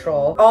birth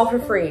control, all for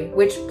free,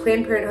 which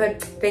Planned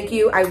Parenthood, thank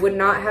you. I would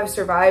not have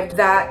survived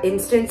that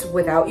instance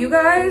without you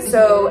guys.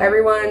 So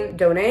everyone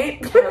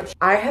donate.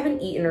 I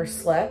haven't eaten or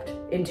slept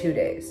in 2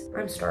 days.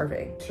 I'm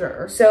starving.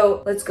 Sure.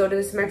 So let's go to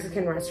this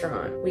Mexican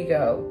restaurant. We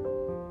go.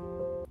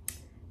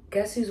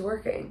 Guess who's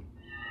working?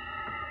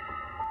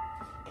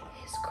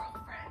 His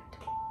girlfriend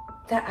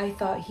that I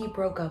thought he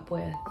broke up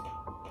with.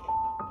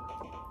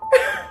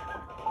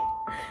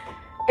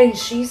 And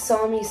she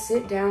saw me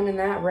sit down in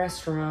that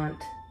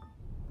restaurant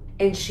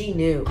and she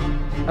knew.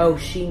 Oh,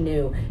 she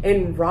knew.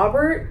 And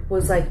Robert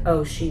was like,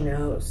 oh, she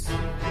knows.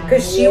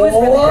 Because she was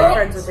really good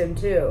friends with him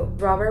too.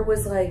 Robert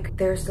was like,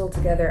 they're still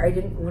together. I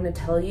didn't want to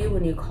tell you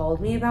when you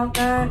called me about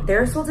that.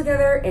 They're still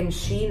together and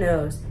she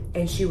knows.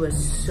 And she was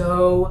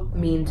so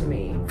mean to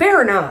me.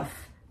 Fair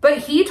enough. But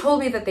he told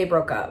me that they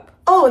broke up.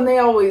 Oh, and they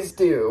always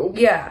do.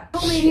 Yeah.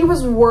 She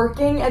was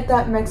working at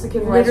that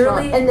Mexican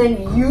restaurant, and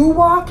then you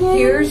walk in?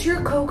 Here's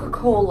your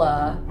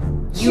Coca-Cola.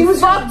 You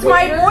fucked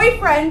my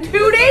boyfriend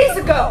 2 days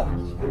ago.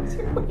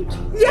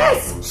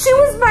 Yes, she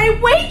was my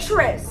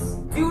waitress.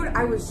 Dude,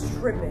 I was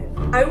tripping.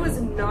 I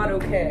was not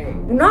okay.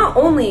 Not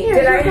only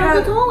did I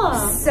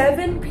have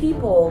 7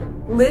 people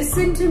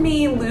listen to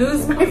me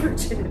lose my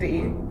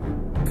virginity,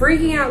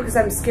 freaking out because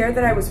I'm scared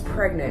that I was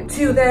pregnant,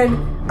 to then,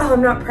 oh,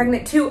 I'm not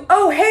pregnant, to,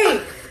 oh,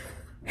 hey,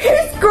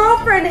 his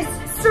girlfriend is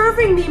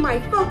serving me my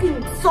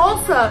fucking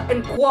salsa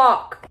and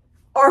guac.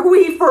 Are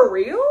we for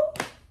real?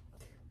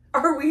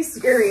 Are we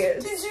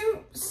serious? Did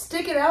you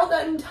stick it out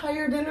that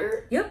entire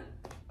dinner? Yep.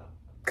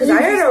 Because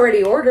I had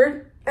already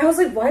ordered. I was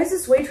like, why is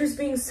this waitress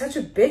being such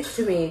a bitch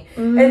to me?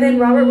 And then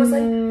Robert was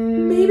like,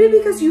 maybe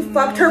because you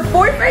fucked her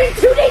boyfriend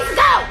 2 days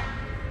ago.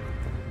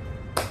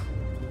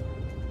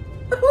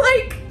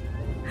 Like,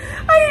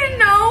 I didn't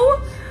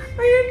know.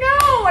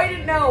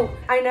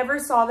 I never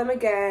saw them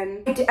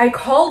again. I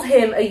called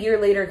him a year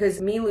later because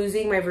me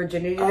losing my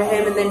virginity to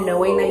him and then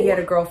knowing that he had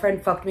a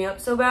girlfriend fucked me up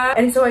so bad.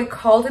 And so I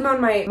called him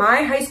on my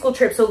high school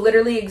trip. So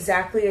literally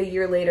exactly a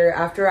year later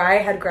after I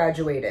had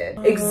graduated.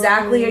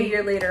 Exactly a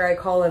year later, I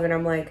call him and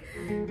I'm like,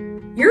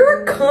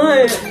 you're a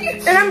cunt.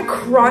 And I'm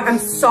crying, I'm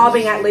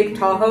sobbing at Lake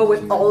Tahoe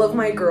with all of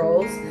my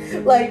girls.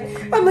 Like,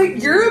 I'm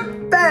like, you're a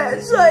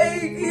bitch.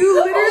 Like, you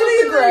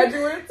literally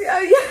graduates. Yeah,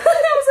 I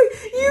was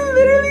like, you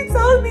literally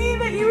told me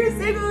that you were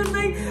single and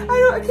like,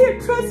 I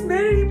can't trust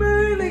men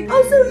anymore. Like,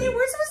 also, you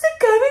were supposed to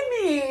come at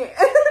me.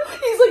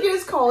 He's like in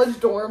his college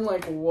dorm,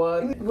 like,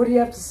 what? What do you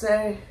have to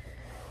say?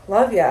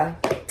 Love ya.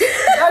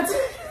 That's...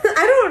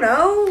 I don't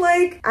know,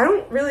 like, I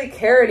don't really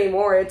care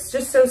anymore. It's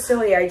just so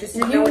silly. I just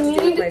didn't know what to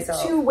do with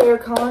myself. You need to wear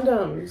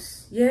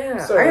condoms.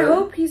 Yeah, Sir. I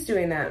hope he's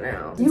doing that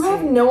now. You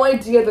have no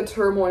idea the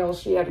turmoil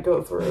she had to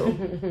go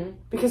through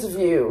because of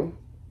you.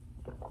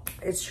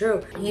 It's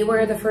true. You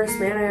were the first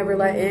man I ever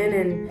let in,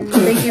 and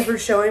thank you for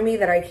showing me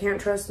that I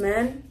can't trust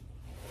men.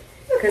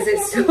 Because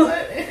it's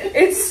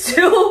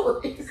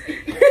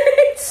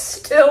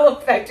still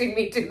affecting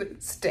me to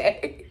this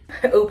day.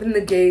 I opened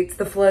the gates,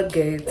 the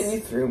floodgates. And you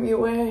threw me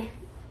away.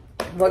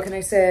 What can I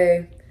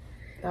say?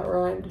 That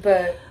rhymed.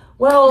 But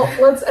well,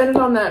 let's end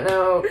on that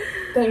note.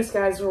 Thanks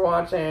guys for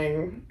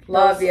watching.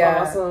 Love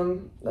ya.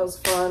 Awesome. That was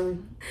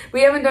fun.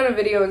 We haven't done a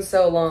video in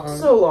so long.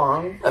 So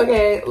long.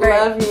 Okay,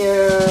 love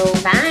you.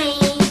 Bye.